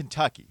playing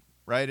Kentucky,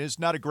 right? It's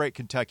not a great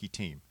Kentucky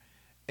team.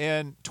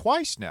 And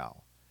twice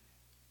now,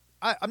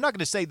 I'm not going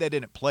to say they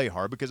didn't play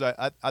hard because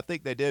I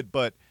think they did,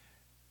 but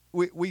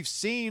we've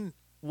seen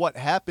what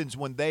happens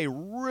when they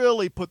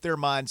really put their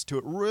minds to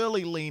it,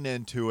 really lean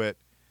into it.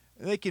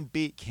 They can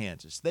beat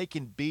Kansas. They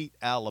can beat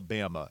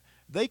Alabama.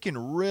 They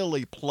can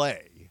really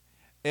play.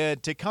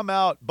 And to come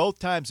out both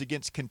times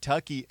against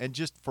Kentucky and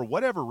just for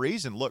whatever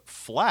reason look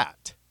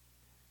flat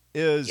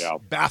is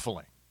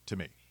baffling to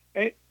me.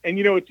 And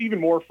it's even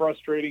more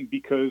frustrating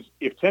because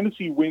if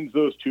Tennessee wins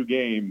those two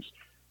games,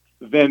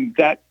 then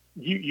that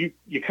you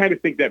kind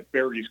of think that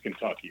buries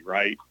Kentucky,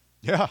 right?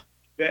 Yeah.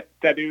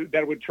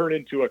 That would turn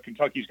into a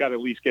Kentucky's got to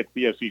at least get to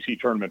the SEC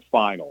tournament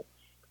final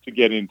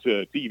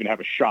to even have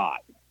a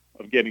shot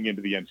of getting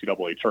into the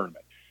NCAA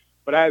tournament.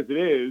 But as it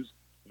is,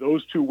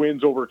 those two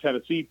wins over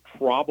Tennessee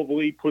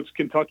probably puts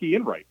Kentucky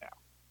in right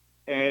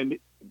now. And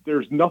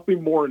there's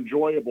nothing more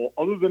enjoyable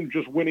other than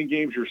just winning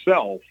games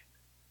yourself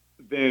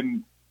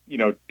than,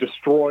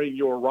 destroying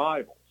your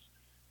rivals.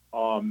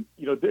 Some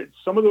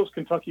of those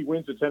Kentucky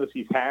wins that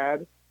Tennessee's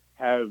had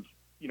have,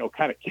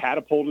 kind of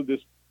catapulted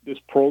this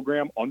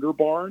program under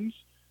Barnes.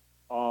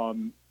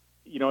 And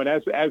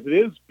as it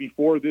is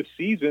before this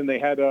season, they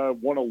had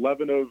won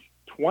 11 of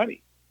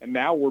 20. And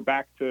now we're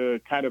back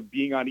to kind of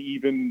being on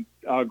even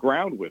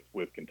ground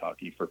with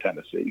Kentucky for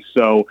Tennessee.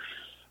 So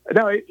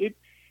now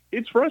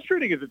it's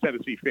frustrating as a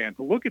Tennessee fan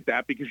to look at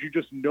that because you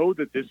just know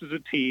that this is a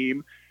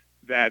team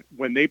that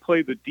when they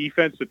play the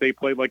defense that they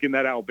played, like in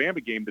that Alabama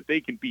game, that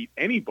they can beat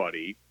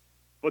anybody.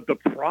 But the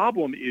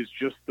problem is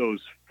just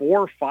those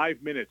 4 or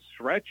 5 minute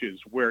stretches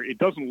where it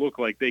doesn't look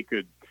like they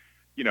could,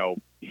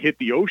 hit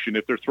the ocean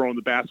if they're throwing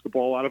the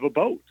basketball out of a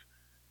boat.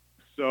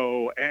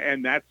 So,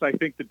 and that's, I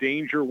think, the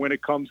danger when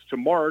it comes to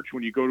March,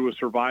 when you go to a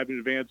survive and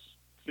advance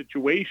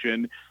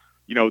situation,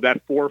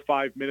 that 4 or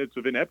 5 minutes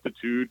of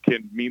ineptitude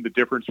can mean the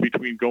difference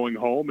between going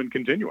home and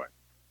continuing.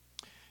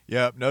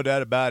 Yeah, no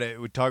doubt about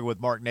it. We're talking with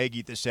Mark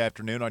Nagy this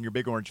afternoon on your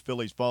Big Orange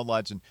Phillies phone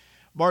lines. And,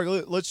 Mark,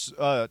 let's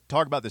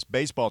talk about this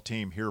baseball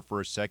team here for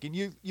a second.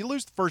 You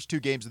lose the first 2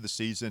 games of the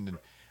season,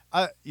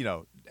 and,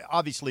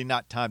 obviously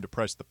not time to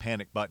press the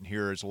panic button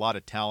here. There's a lot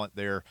of talent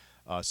there.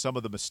 Some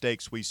of the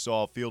mistakes we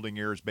saw, fielding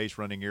errors, base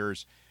running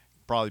errors,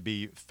 probably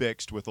be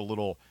fixed with a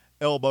little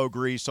elbow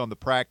grease on the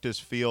practice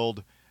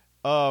field.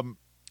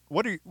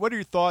 what are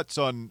your thoughts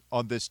on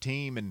this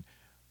team and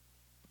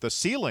the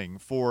ceiling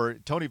for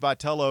Tony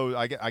Vitello?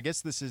 I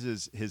guess this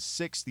is his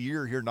 6th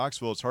year here in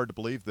Knoxville. It's hard to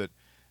believe that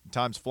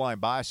time's flying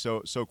by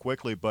so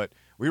quickly. But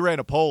we ran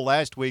a poll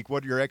last week.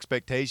 What your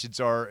expectations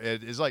are?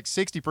 It's like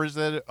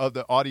 60% of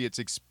the audience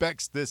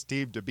expects this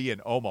team to be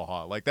in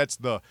Omaha. Like that's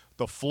the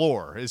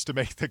floor, is to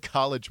make the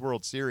College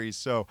World Series.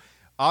 So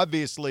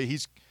obviously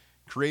he's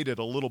created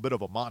a little bit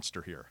of a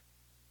monster here.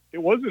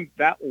 It wasn't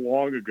that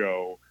long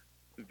ago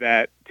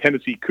that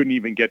Tennessee couldn't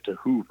even get to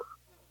Hoover.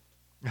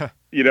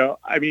 You know,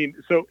 I mean,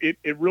 so it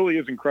really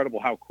is incredible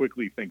how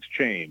quickly things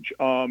change.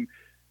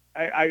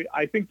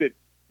 I think that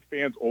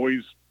fans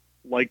always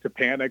like to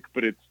panic,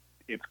 but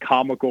it's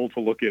comical to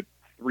look at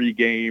 3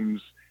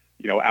 games,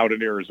 you know, out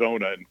in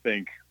Arizona and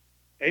think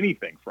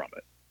anything from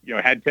it. You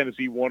know, had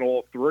Tennessee won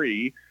all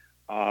 3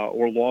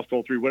 or lost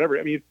all 3, whatever.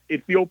 I mean,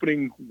 it's the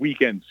opening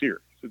weekend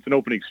series. It's an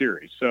opening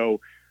series. So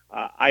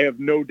I have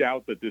no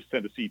doubt that this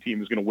Tennessee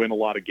team is going to win a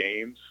lot of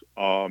games.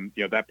 You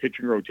know, that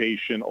pitching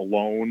rotation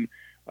alone,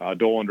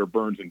 Dollander,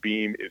 Burns, and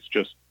Beam is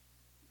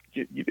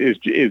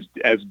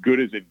as good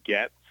as it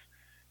gets,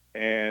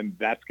 and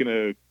that's going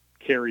to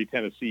carry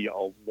Tennessee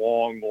a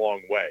long,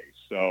 long way.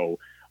 So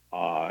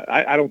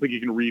I don't think you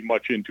can read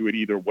much into it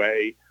either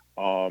way.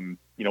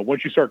 You know,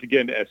 once you start to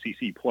get into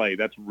SEC play,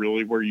 that's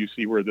really where you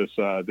see where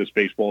this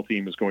baseball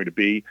team is going to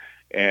be.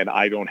 And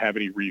I don't have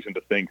any reason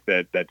to think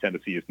that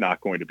Tennessee is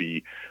not going to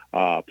be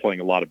playing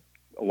a lot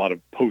of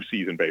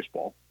postseason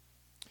baseball.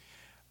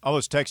 I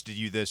almost texted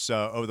you this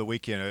over the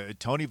weekend.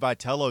 Tony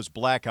Vitello's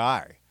black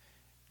eye.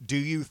 Do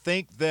you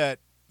think that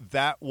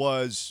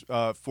was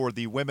for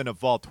the women of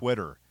Vol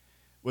Twitter?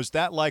 Was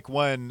that like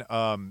when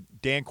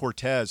Dan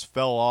Cortez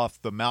fell off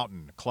the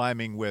mountain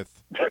climbing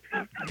with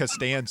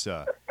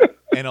Costanza,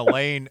 and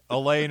Elaine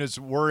is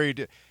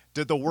worried?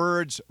 Did the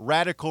words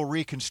 "radical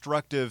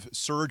reconstructive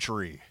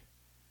surgery"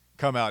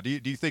 come out? Do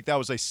you think that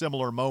was a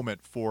similar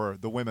moment for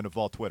the women of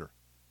Vol Twitter?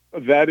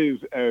 That is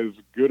as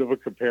good of a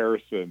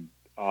comparison,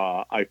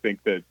 I think,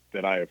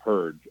 that I have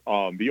heard.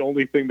 The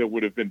only thing that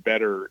would have been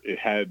better, it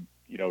had,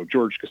 you know,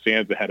 George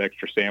Costanza had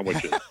extra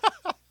sandwiches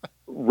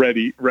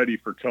ready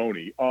for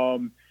Tony.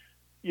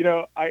 You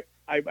know,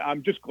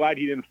 I'm just glad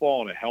he didn't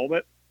fall in a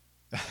helmet.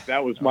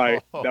 That was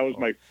my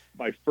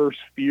first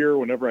fear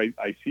whenever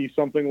I see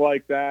something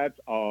like that.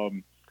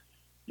 You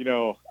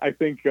know, I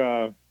think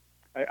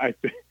I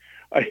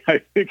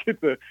think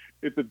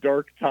it's a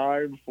dark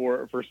time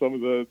for some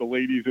of the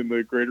ladies in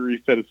the greater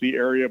East Tennessee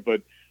area,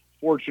 but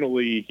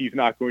fortunately he's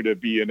not going to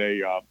be in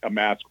a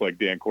mask like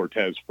Dan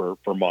Cortez for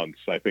months.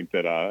 I think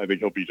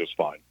he'll be just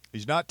fine.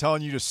 He's not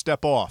telling you to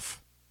step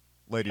off,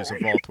 ladies of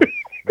Vol Twitter.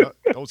 No,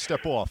 don't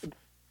step off.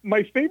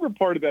 My favorite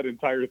part of that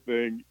entire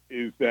thing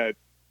is that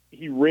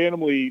he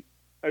randomly,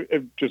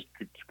 just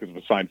because of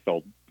a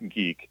Seinfeld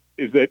geek,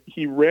 is that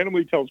he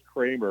randomly tells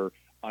Kramer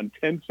on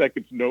 10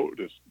 seconds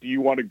notice, "Do you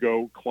want to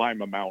go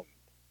climb a mountain?"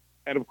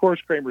 And of course,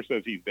 Kramer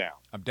says he's down.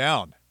 I'm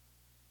down.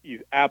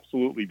 He's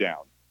absolutely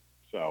down.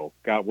 So,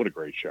 God, what a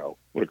great show.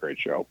 What a great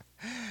show.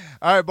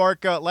 All right,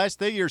 Mark, last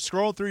thing, you're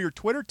scrolling through your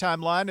Twitter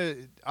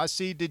timeline. I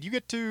see, did you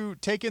get to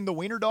take in the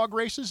Wiener Dog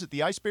races at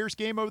the Ice Bears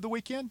game over the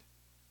weekend?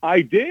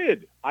 I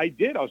did. I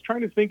was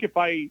trying to think if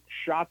I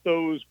shot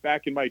those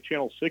back in my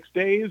Channel 6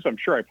 days. I'm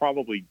sure I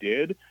probably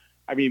did.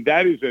 I mean,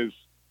 that is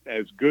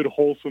as good,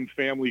 wholesome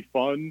family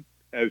fun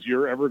as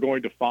you're ever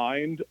going to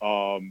find.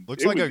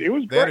 Looks like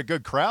they had a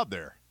good crowd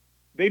there.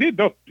 They did.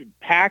 No,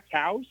 packed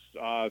house.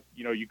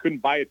 You know, you couldn't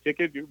buy a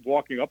ticket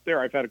walking up there.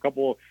 I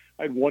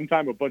had one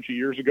time a bunch of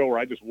years ago where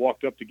I just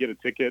walked up to get a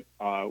ticket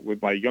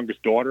with my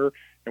youngest daughter,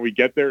 and we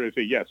get there and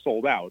they say, "Yes,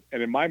 sold out."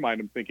 And in my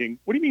mind, I'm thinking,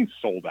 what do you mean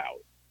sold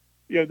out?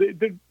 You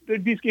know,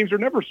 these games are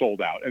never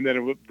sold out. And then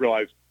I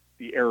realized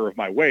the error of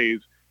my ways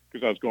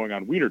because I was going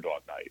on Wiener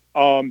Dog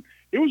night.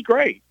 It was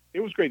great.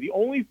 It was great. The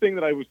only thing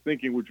that I was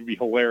thinking which would be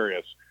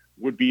hilarious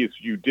would be if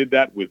you did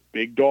that with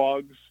big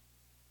dogs,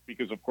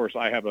 because of course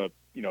I have a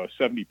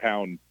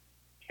 70-pound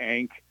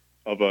tank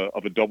of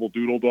a double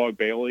doodle dog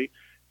Bailey,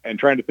 and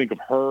trying to think of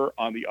her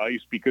on the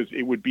ice, because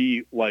it would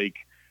be like,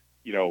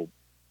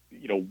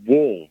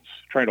 wolves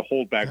trying to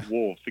hold back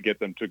wolves to get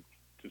them to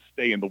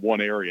stay in the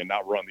one area and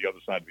not run the other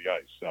side of the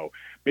ice. So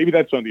maybe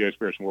that's something the Ice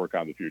Bears can work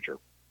on in the future.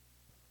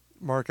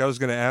 Mark, I was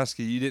going to ask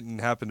you didn't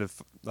happen to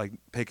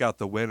pick out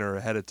the winner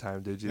ahead of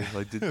time, did you?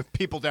 Did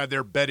people down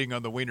there betting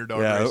on the Wiener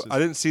Dog races? I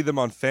didn't see them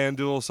on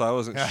FanDuel, so I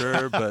wasn't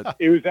sure. But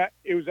it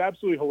was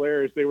absolutely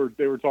hilarious. They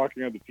were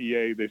talking on the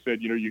PA. They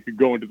said, you could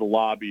go into the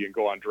lobby and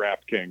go on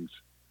DraftKings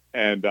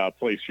and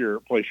place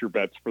your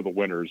bets for the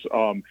winners.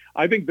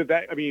 I think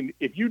that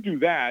if you do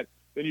that,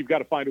 then you've got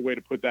to find a way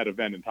to put that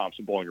event in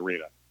Thompson Bowling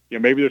Arena.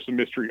 Maybe there's some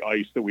mystery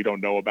ice that we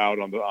don't know about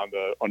on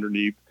the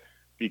underneath,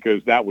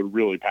 because that would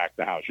really pack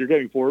the house. You're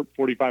getting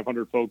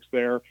 4,500 folks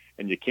there,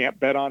 and you can't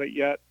bet on it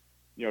yet.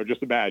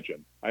 Just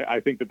imagine. I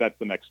think that's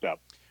the next step.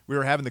 We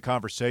were having the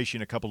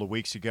conversation a couple of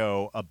weeks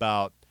ago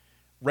about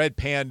Red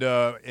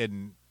Panda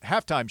and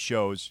halftime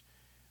shows.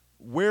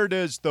 Where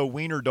does the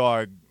Wiener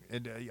Dog,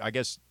 I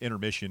guess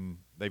intermission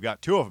they've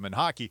got two of them in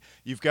hockey.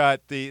 You've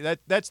got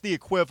that's the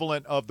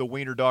equivalent of the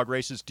wiener dog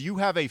races. Do you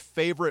have a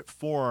favorite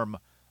form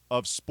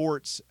of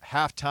sports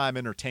halftime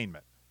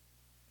entertainment?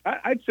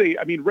 I'd say,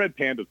 I mean, Red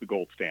Panda's the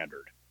gold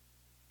standard.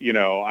 You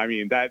know, I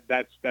mean,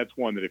 that's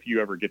one that if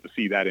you ever get to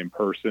see that in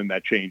person,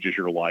 that changes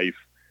your life.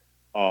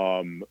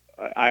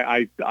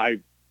 I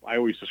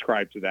always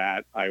subscribe to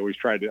that. I would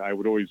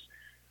always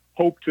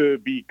hope to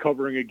be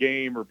covering a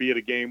game or be at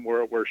a game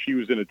where she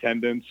was in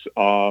attendance.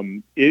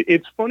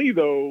 It's funny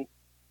though,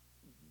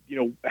 you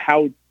know,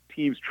 how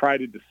teams try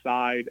to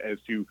decide as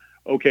to,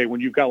 okay,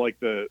 when you've got like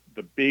the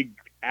big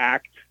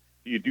act,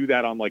 do you do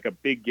that on like a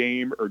big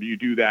game, or do you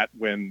do that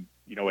when,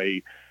 you know,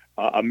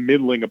 a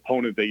middling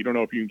opponent that you don't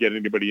know if you can get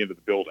anybody into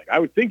the building? I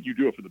would think you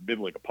do it for the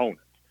middling opponent.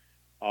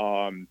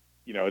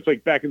 You know, it's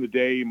like back in the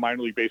day,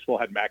 minor league baseball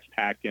had Max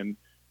Patkin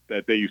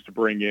that they used to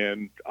bring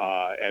in,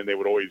 and they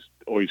would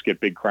always get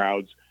big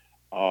crowds.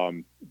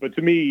 But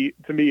to me,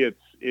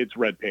 it's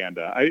Red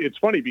Panda. It's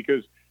funny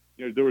because,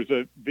 you know, there was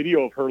a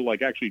video of her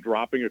like actually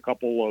dropping a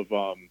couple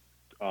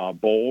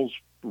of bowls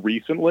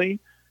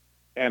recently,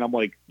 and I'm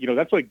like, you know,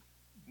 that's like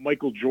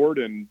Michael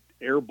Jordan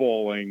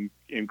airballing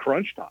in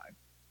crunch time.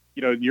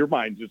 You know, in your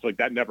mind, it's like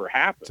that never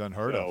happened. It's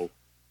unheard of.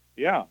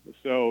 Yeah.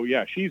 So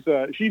yeah, she's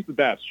the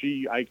best.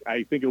 I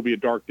think it'll be a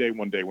dark day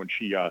one day when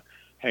she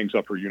hangs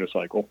up her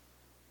unicycle.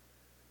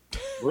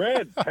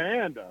 Red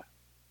Panda,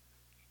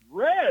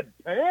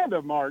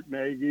 Mark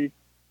Nagy.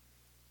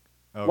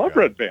 Oh, Love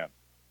God. Red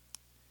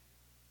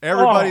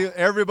Panda.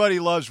 Everybody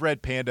loves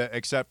Red Panda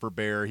except for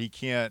Bear. He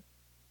can't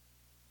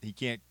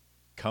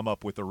come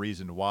up with a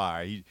reason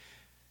why. He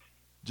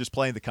just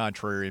playing the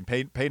contrary and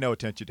pay no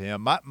attention to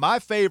him. My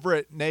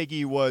favorite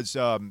Nagy was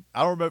I don't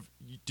remember.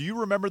 Do you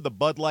remember the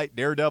Bud Light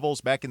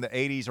Daredevils back in the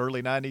 80s,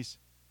 early 90s?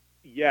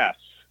 Yes,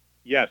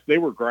 they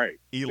were great.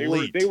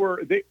 Elite.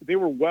 They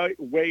were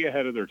way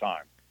ahead of their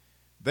time.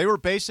 They were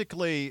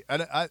basically,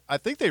 and I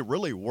think they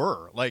really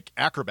were like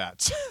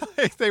acrobats.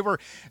 They were.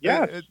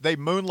 Yes. They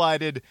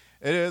moonlighted.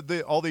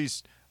 All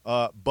these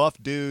buff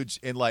dudes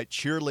in like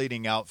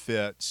cheerleading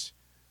outfits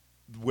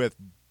with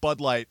Bud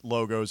Light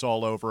logos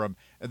all over them,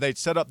 and they'd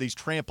set up these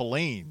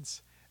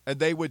trampolines, and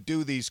they would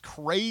do these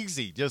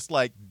crazy, just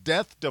like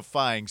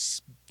death-defying,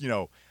 you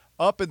know,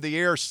 up in the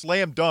air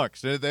slam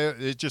dunks.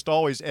 It just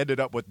always ended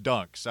up with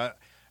dunks.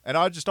 And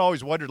I just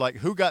always wondered, like,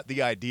 who got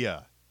the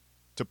idea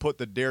to put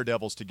the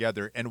Daredevils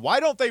together, and why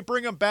don't they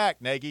bring them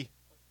back, Nagy?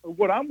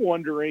 What I'm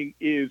wondering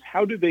is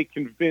how did they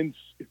convince?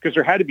 Because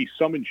there had to be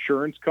some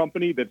insurance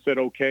company that said,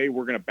 "Okay,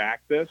 we're going to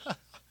back this."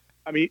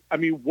 I mean,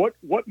 what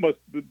must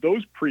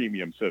those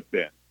premiums have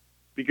been?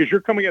 Because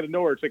you're coming out of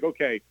nowhere. It's like,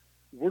 okay,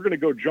 we're going to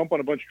go jump on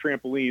a bunch of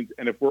trampolines,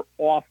 and if we're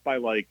off by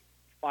like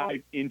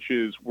 5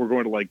 inches, we're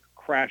going to like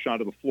crash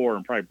onto the floor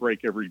and probably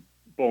break every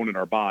bone in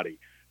our body.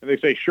 And they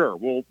say, sure,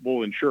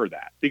 we'll insure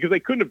that, because they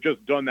couldn't have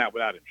just done that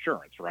without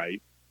insurance,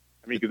 right?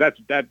 I mean, because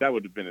that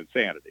would have been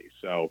insanity.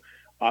 So,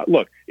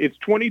 look, it's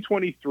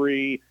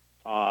 2023.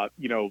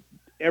 You know,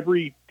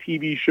 every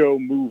TV show,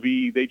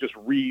 movie, they just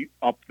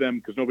re-up them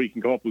because nobody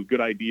can come up with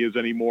good ideas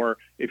anymore.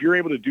 If you're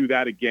able to do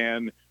that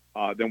again,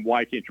 then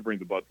why can't you bring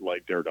the Bud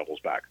Light Daredevils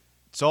back?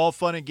 It's all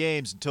fun and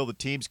games until the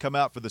teams come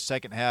out for the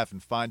second half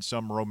and find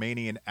some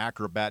Romanian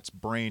acrobat's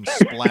brain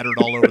splattered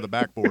all over the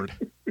backboard.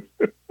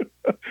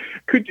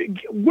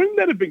 Wouldn't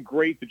that have been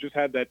great to just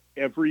have that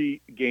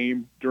every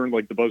game during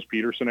like the Buzz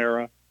Peterson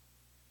era?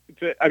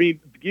 To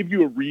give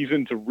you a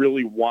reason to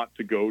really want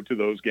to go to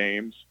those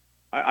games.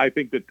 I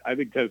think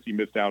Tennessee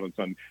missed out on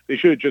some. They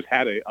should have just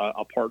had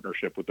a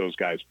partnership with those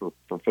guys for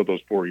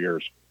those 4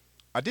 years.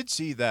 I did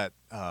see that.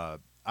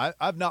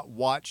 I've not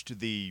watched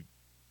the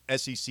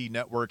SEC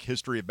Network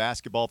history of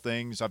basketball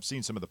things. I've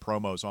seen some of the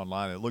promos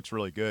online. It looks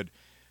really good.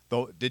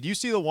 Though, did you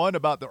see the one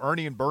about the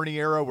Ernie and Bernie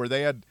era where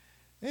they had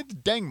a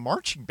dang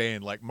marching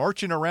band like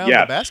marching around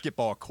the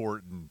basketball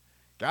court and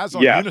guys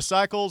on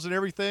unicycles and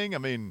everything? I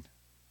mean,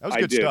 that was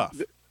good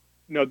stuff.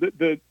 No,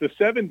 the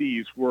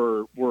 70s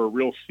were a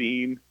real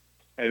scene,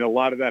 and a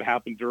lot of that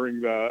happened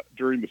during the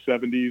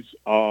 70s.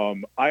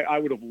 I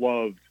would have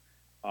loved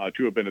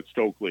to have been at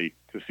Stokely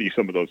to see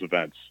some of those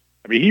events.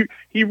 I mean,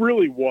 he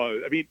really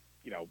was. I mean,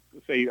 you know,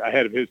 say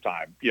ahead of his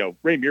time. You know,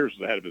 Ray Mears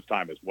was ahead of his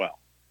time as well.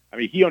 I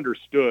mean, he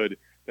understood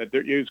that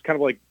it was kind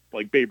of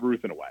like Babe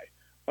Ruth in a way.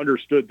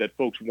 Understood that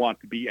folks want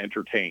to be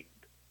entertained,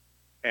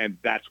 and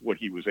that's what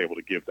he was able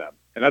to give them.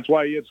 And that's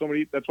why he had so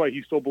many. That's why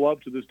he's still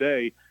beloved to this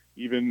day.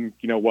 Even,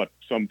 you know,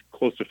 some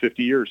close to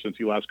 50 years since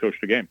he last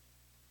coached a game.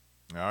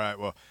 All right.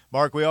 Well,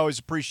 Mark, we always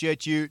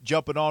appreciate you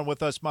jumping on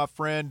with us, my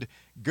friend.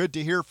 Good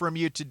to hear from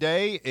you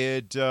today.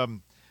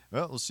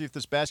 Well, let's see if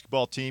this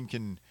basketball team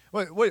can.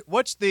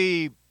 What's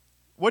the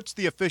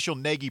official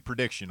Nagy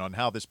prediction on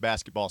how this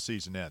basketball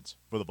season ends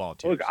for the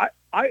Volunteers? Look,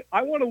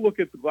 I want to look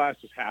at the glass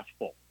as half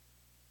full.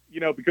 You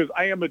know, because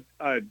I am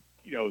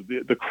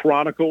the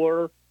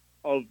chronicler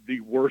of the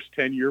worst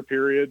 10-year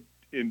period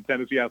in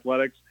Tennessee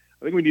athletics.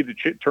 I think we need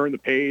to turn the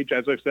page.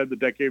 As I've said, the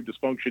decade of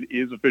dysfunction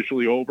is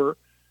officially over.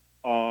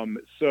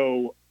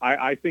 So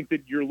I think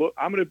that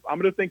I'm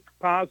going to think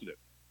positive.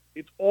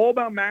 It's all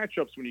about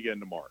matchups when you get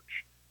into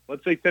March.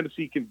 let's say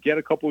Tennessee can get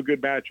a couple of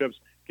good matchups,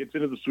 gets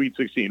into the Sweet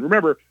 16.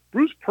 Remember,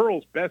 Bruce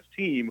Pearl's best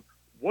team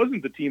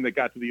wasn't the team that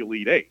got to the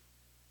Elite Eight.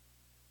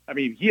 I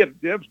mean,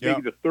 that was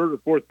maybe the third or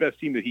fourth best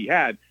team that he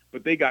had,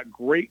 but they got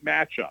great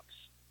matchups.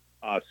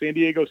 San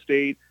Diego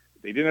State,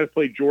 they didn't have to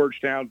play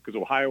Georgetown because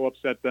Ohio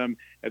upset them,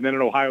 and then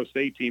an Ohio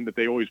State team that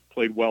they always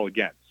played well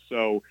against.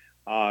 So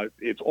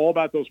it's all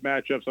about those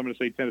matchups. I'm going to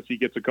say Tennessee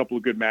gets a couple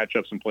of good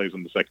matchups and plays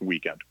on the second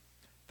weekend.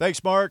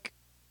 Thanks, Mark.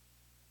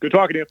 Good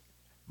talking to you.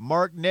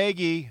 Mark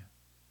Nagy,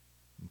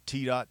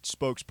 T-Dot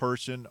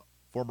spokesperson,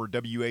 former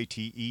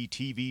WATE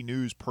TV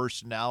news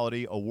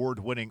personality,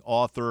 award-winning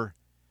author,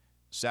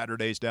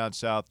 Saturdays Down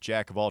South,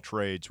 jack of all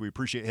trades. We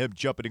appreciate him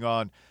jumping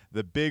on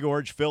the Big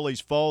Orange Phillies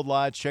phone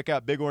lines. Check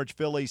out Big Orange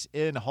Phillies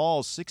in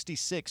Halls,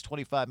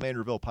 6625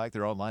 Maynardville Pike.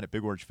 They're online at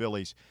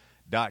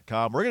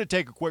BigOrangePhillies.com. We're going to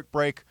take a quick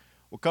break.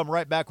 We'll come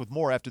right back with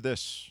more after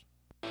this.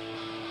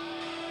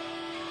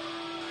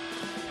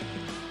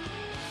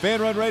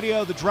 Fan Run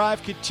Radio, The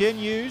Drive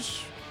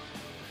continues.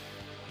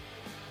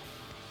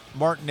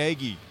 Mark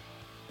Nagy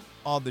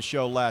on the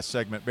show last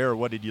segment. Bear,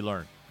 what did you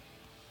learn?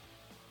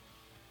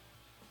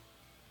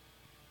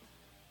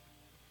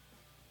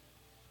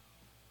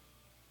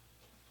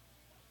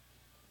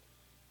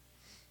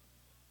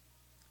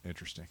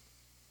 Interesting.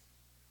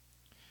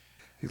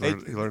 He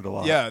learned a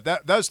lot. Yeah,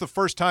 that was the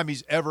first time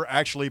he's ever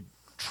actually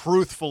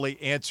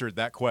truthfully answered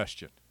that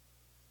question.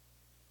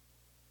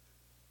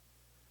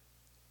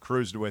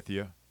 Cruised with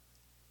you.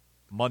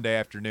 Monday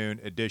afternoon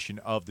edition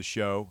of the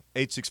show.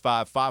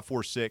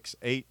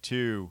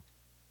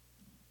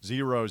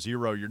 865-546-8200.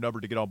 Your number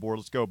to get on board.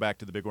 Let's go back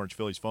to the Big Orange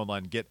Phillies phone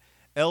line and get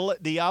El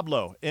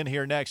Diablo in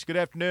here next. Good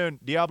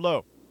afternoon,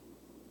 Diablo.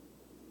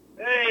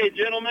 Hey,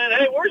 gentlemen.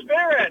 Hey, where's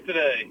Bear at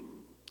today?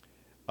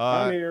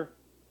 I'm here.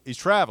 He's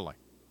traveling.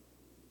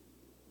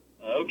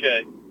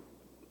 Okay.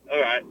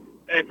 All right.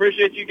 Hey,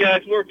 appreciate you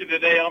guys working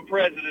today on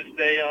President's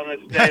Day, on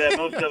this day that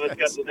most of us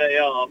got the day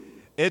off.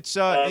 It's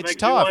makes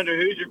tough. you wonder,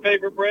 who's your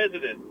favorite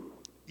president?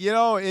 You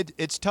know,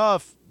 it's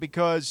tough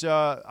because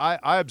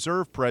I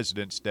observe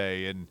President's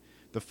Day, and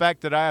the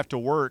fact that I have to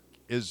work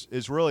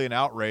is really an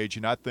outrage,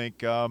 and I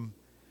think an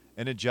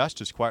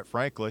injustice, quite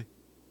frankly.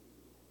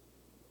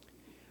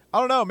 I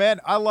don't know, man.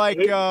 I like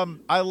Lincoln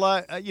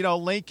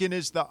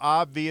is the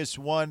obvious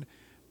one.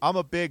 I'm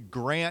a big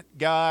Grant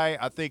guy.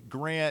 I think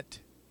Grant,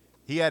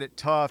 he had it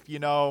tough,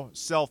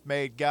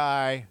 self-made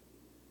guy,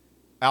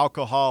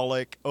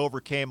 alcoholic,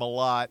 overcame a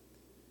lot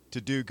to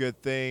do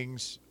good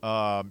things.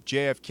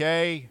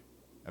 JFK,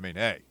 I mean,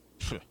 hey,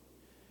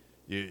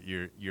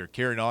 you're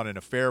carrying on an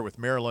affair with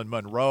Marilyn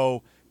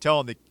Monroe,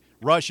 telling the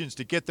Russians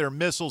to get their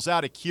missiles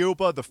out of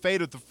Cuba, the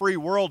fate of the free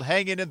world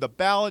hanging in the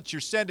balance. You're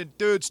sending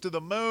dudes to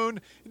the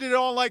moon. You did it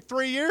all in like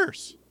 3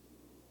 years.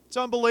 It's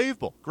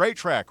unbelievable. Great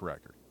track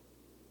record.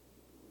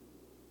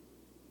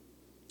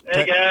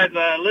 Hey, guys,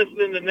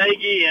 listening to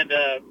Nagy and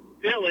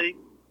Philly,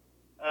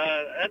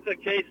 that's a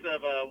case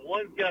of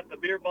one's got the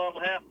beer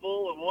bottle half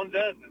full and one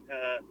doesn't.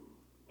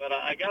 But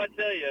I got to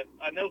tell you,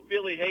 I know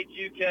Philly hates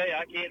UK.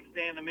 I can't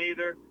stand them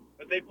either.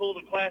 But they pulled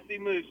a classy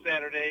move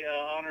Saturday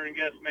honoring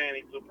Gus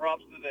Manning, so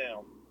props to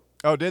them.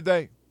 Oh, did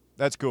they?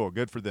 That's cool.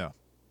 Good for them.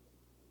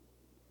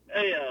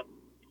 Hey,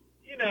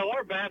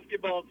 our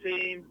basketball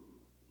team,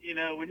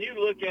 when you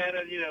look at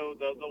it,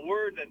 the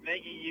word that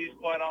Nagy used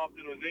quite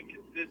often was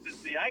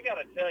inconsistency. I got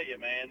to tell you,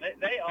 man,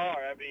 they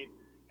are. I mean,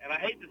 and I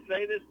hate to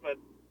say this, but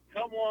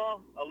Kumwa,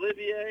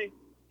 Olivier,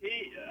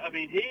 he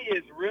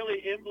is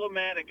really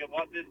emblematic of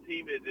what this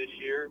team is this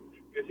year,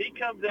 because he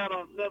comes out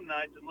on some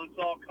nights and looks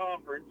all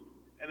conference,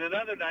 and then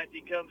other nights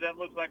he comes out and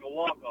looks like a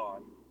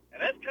walk-on.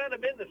 And that's kind of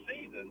been the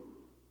season.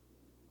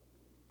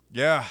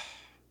 Yeah.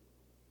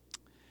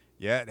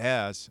 Yeah, it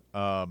has.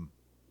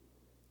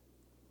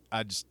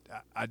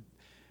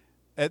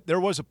 There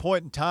was a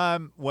point in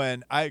time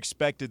when I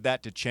expected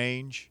that to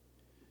change.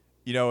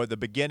 At the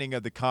beginning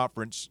of the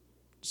conference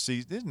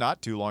season, this is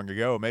not too long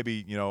ago,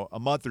 maybe, a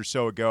month or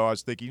so ago, I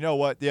was thinking, you know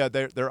what? Yeah,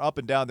 they're up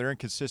and down, they're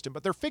inconsistent,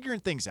 but they're figuring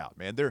things out,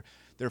 man.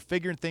 They're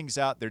figuring things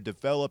out, they're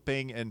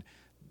developing, and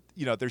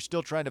they're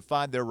still trying to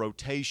find their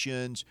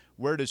rotations.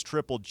 Where does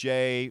Triple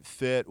J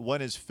fit?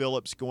 When is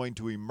Phillips going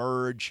to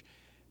emerge?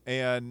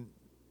 And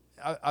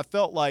I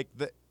felt like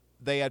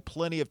they had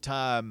plenty of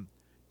time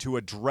to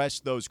address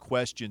those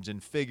questions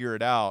and figure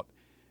it out.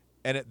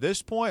 And at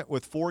this point,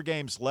 with 4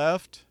 games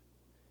left,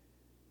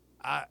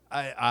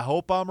 I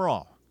hope I'm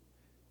wrong.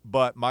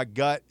 But my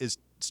gut is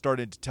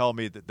starting to tell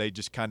me that they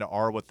just kind of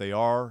are what they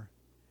are,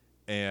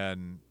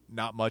 and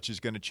not much is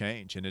going to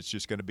change, and it's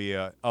just going to be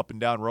a up and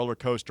down roller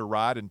coaster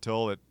ride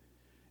until it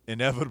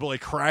inevitably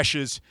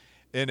crashes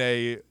in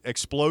a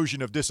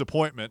explosion of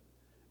disappointment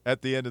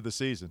at the end of the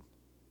season.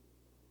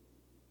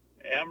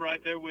 Hey, I'm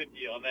right there with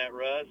you on that,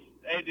 Russ.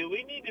 Hey, do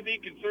we need to be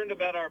concerned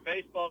about our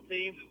baseball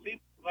teams? It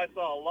seems like I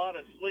saw a lot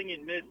of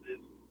swinging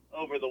misses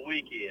over the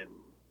weekend.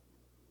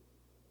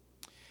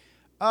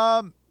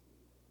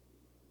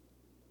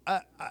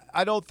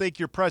 I don't think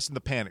you're pressing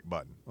the panic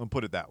button. I'll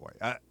put it that way.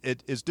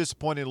 It is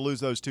disappointing to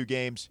lose those 2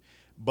 games,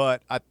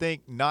 but I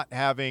think not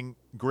having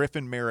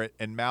Griffin Merritt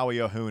and Maui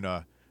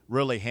Ahuna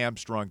really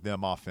hamstrung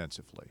them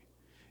offensively.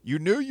 You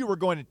knew you were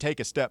going to take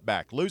a step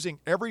back, losing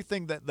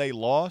everything that they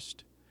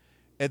lost,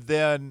 and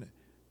then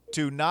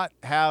to not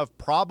have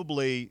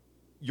probably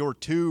your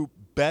two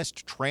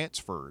best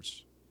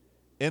transfers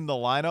in the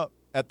lineup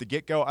at the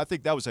get-go. I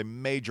think that was a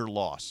major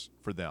loss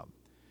for them.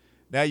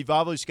 Now you've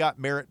obviously got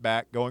Merritt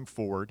back going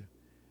forward,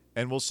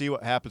 and we'll see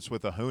what happens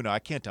with Ahuna. I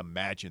can't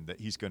imagine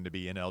that he's going to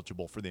be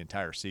ineligible for the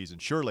entire season.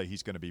 Surely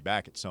he's going to be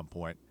back at some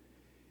point.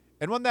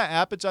 And when that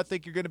happens, I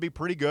think you're going to be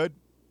pretty good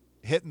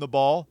hitting the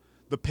ball.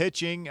 The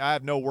pitching, I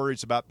have no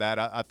worries about that.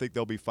 I think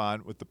they'll be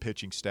fine with the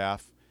pitching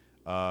staff.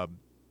 But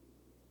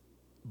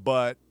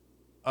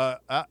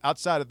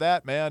outside of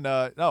that, man,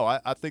 no,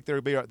 I think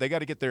they got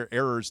to get their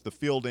errors, the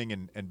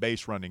fielding and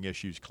base running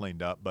issues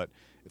cleaned up. But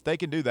if they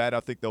can do that, I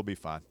think they'll be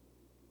fine.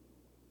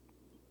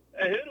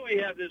 Hey, who do we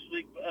have this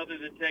week other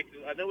than Texas?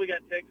 I know we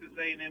got Texas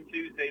A&M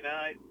Tuesday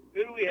night.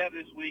 Who do we have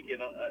this week? Is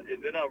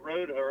it a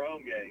road or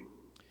home game?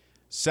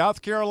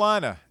 South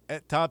Carolina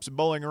at Thompson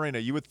Bowling Arena.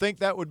 You would think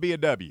that would be a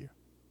W.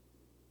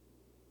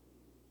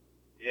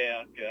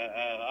 Yeah,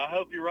 I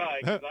hope you're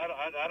right, because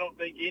I don't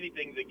think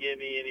anything's a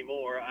gimme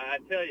anymore. I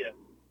tell you,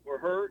 we're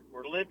hurt,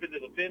 we're limping to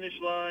the finish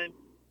line,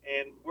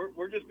 and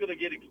we're just going to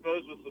get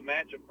exposed with some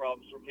matchup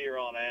problems from here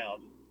on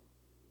out.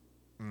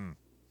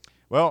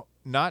 Well,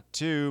 not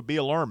to be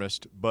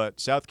alarmist,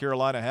 but South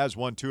Carolina has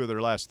won 2 of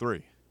their last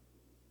 3.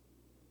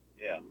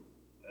 Yeah,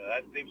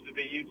 that seems to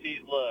be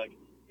UT's luck.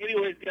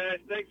 Anyways, guys,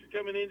 thanks for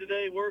coming in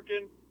today,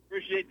 working.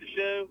 Appreciate the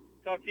show.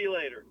 Talk to you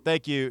later.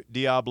 Thank you,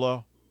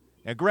 Diablo.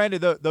 And granted,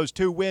 those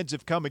 2 wins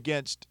have come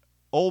against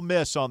Ole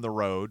Miss on the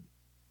road,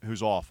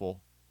 who's awful,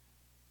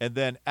 and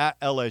then at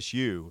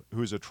LSU,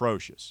 who's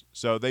atrocious.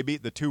 So they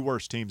beat the 2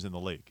 worst teams in the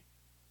league.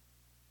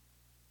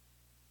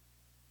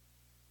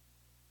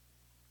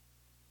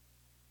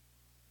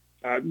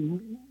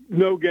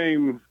 No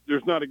game.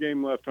 There's not a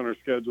game left on our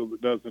schedule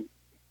that doesn't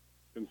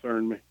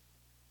concern me.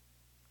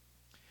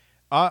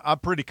 I'm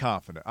pretty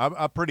confident.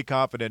 I'm pretty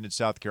confident in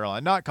South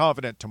Carolina. Not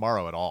confident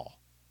tomorrow at all.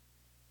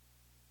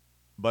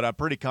 But I'm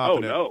pretty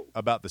confident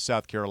about the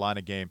South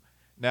Carolina game.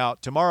 Now,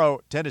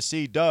 tomorrow,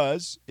 Tennessee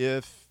does,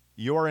 if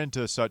you're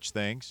into such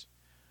things,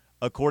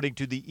 according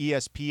to the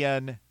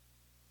ESPN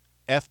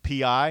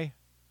FPI,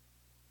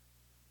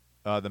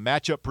 the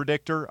matchup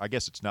predictor. I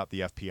guess it's not the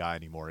FPI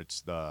anymore.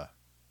 It's the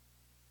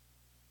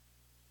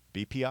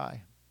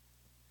BPI.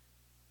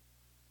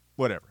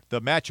 Whatever.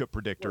 The matchup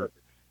predictor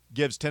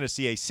gives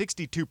Tennessee a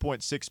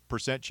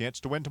 62.6% chance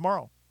to win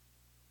tomorrow.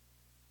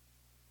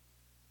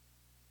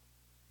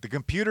 The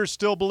computers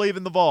still believe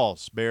in the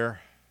Vols,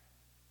 Bear.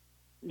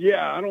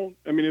 Yeah, has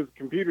the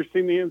computer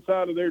seen the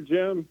inside of their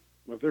gym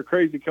with their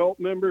crazy cult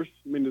members?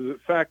 I mean, does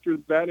it factor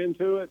that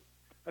into it?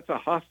 That's a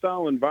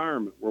hostile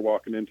environment we're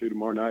walking into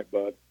tomorrow night,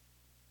 bud.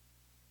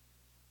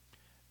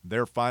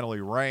 They're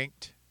finally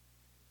ranked,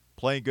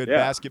 playing good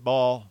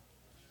basketball.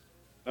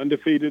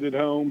 Undefeated at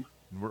home.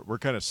 We're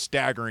kind of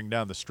staggering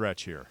down the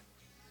stretch here.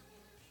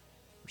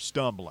 We're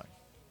stumbling.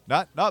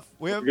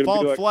 We haven't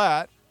fallen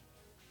flat.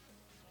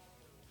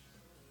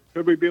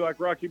 Could we be like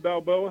Rocky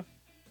Balboa?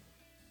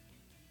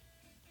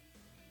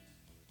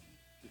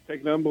 Just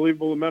take an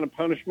unbelievable amount of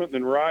punishment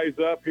and then rise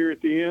up here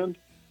at the end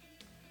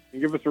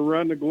and give us a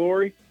run to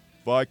glory?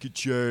 If I could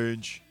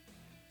change,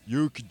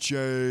 you could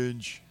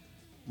change.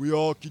 We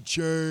all could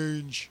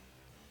change.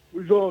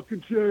 We all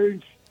can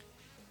change.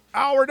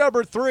 Hour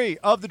number 3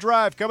 of The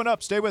Drive coming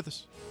up. Stay with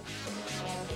us.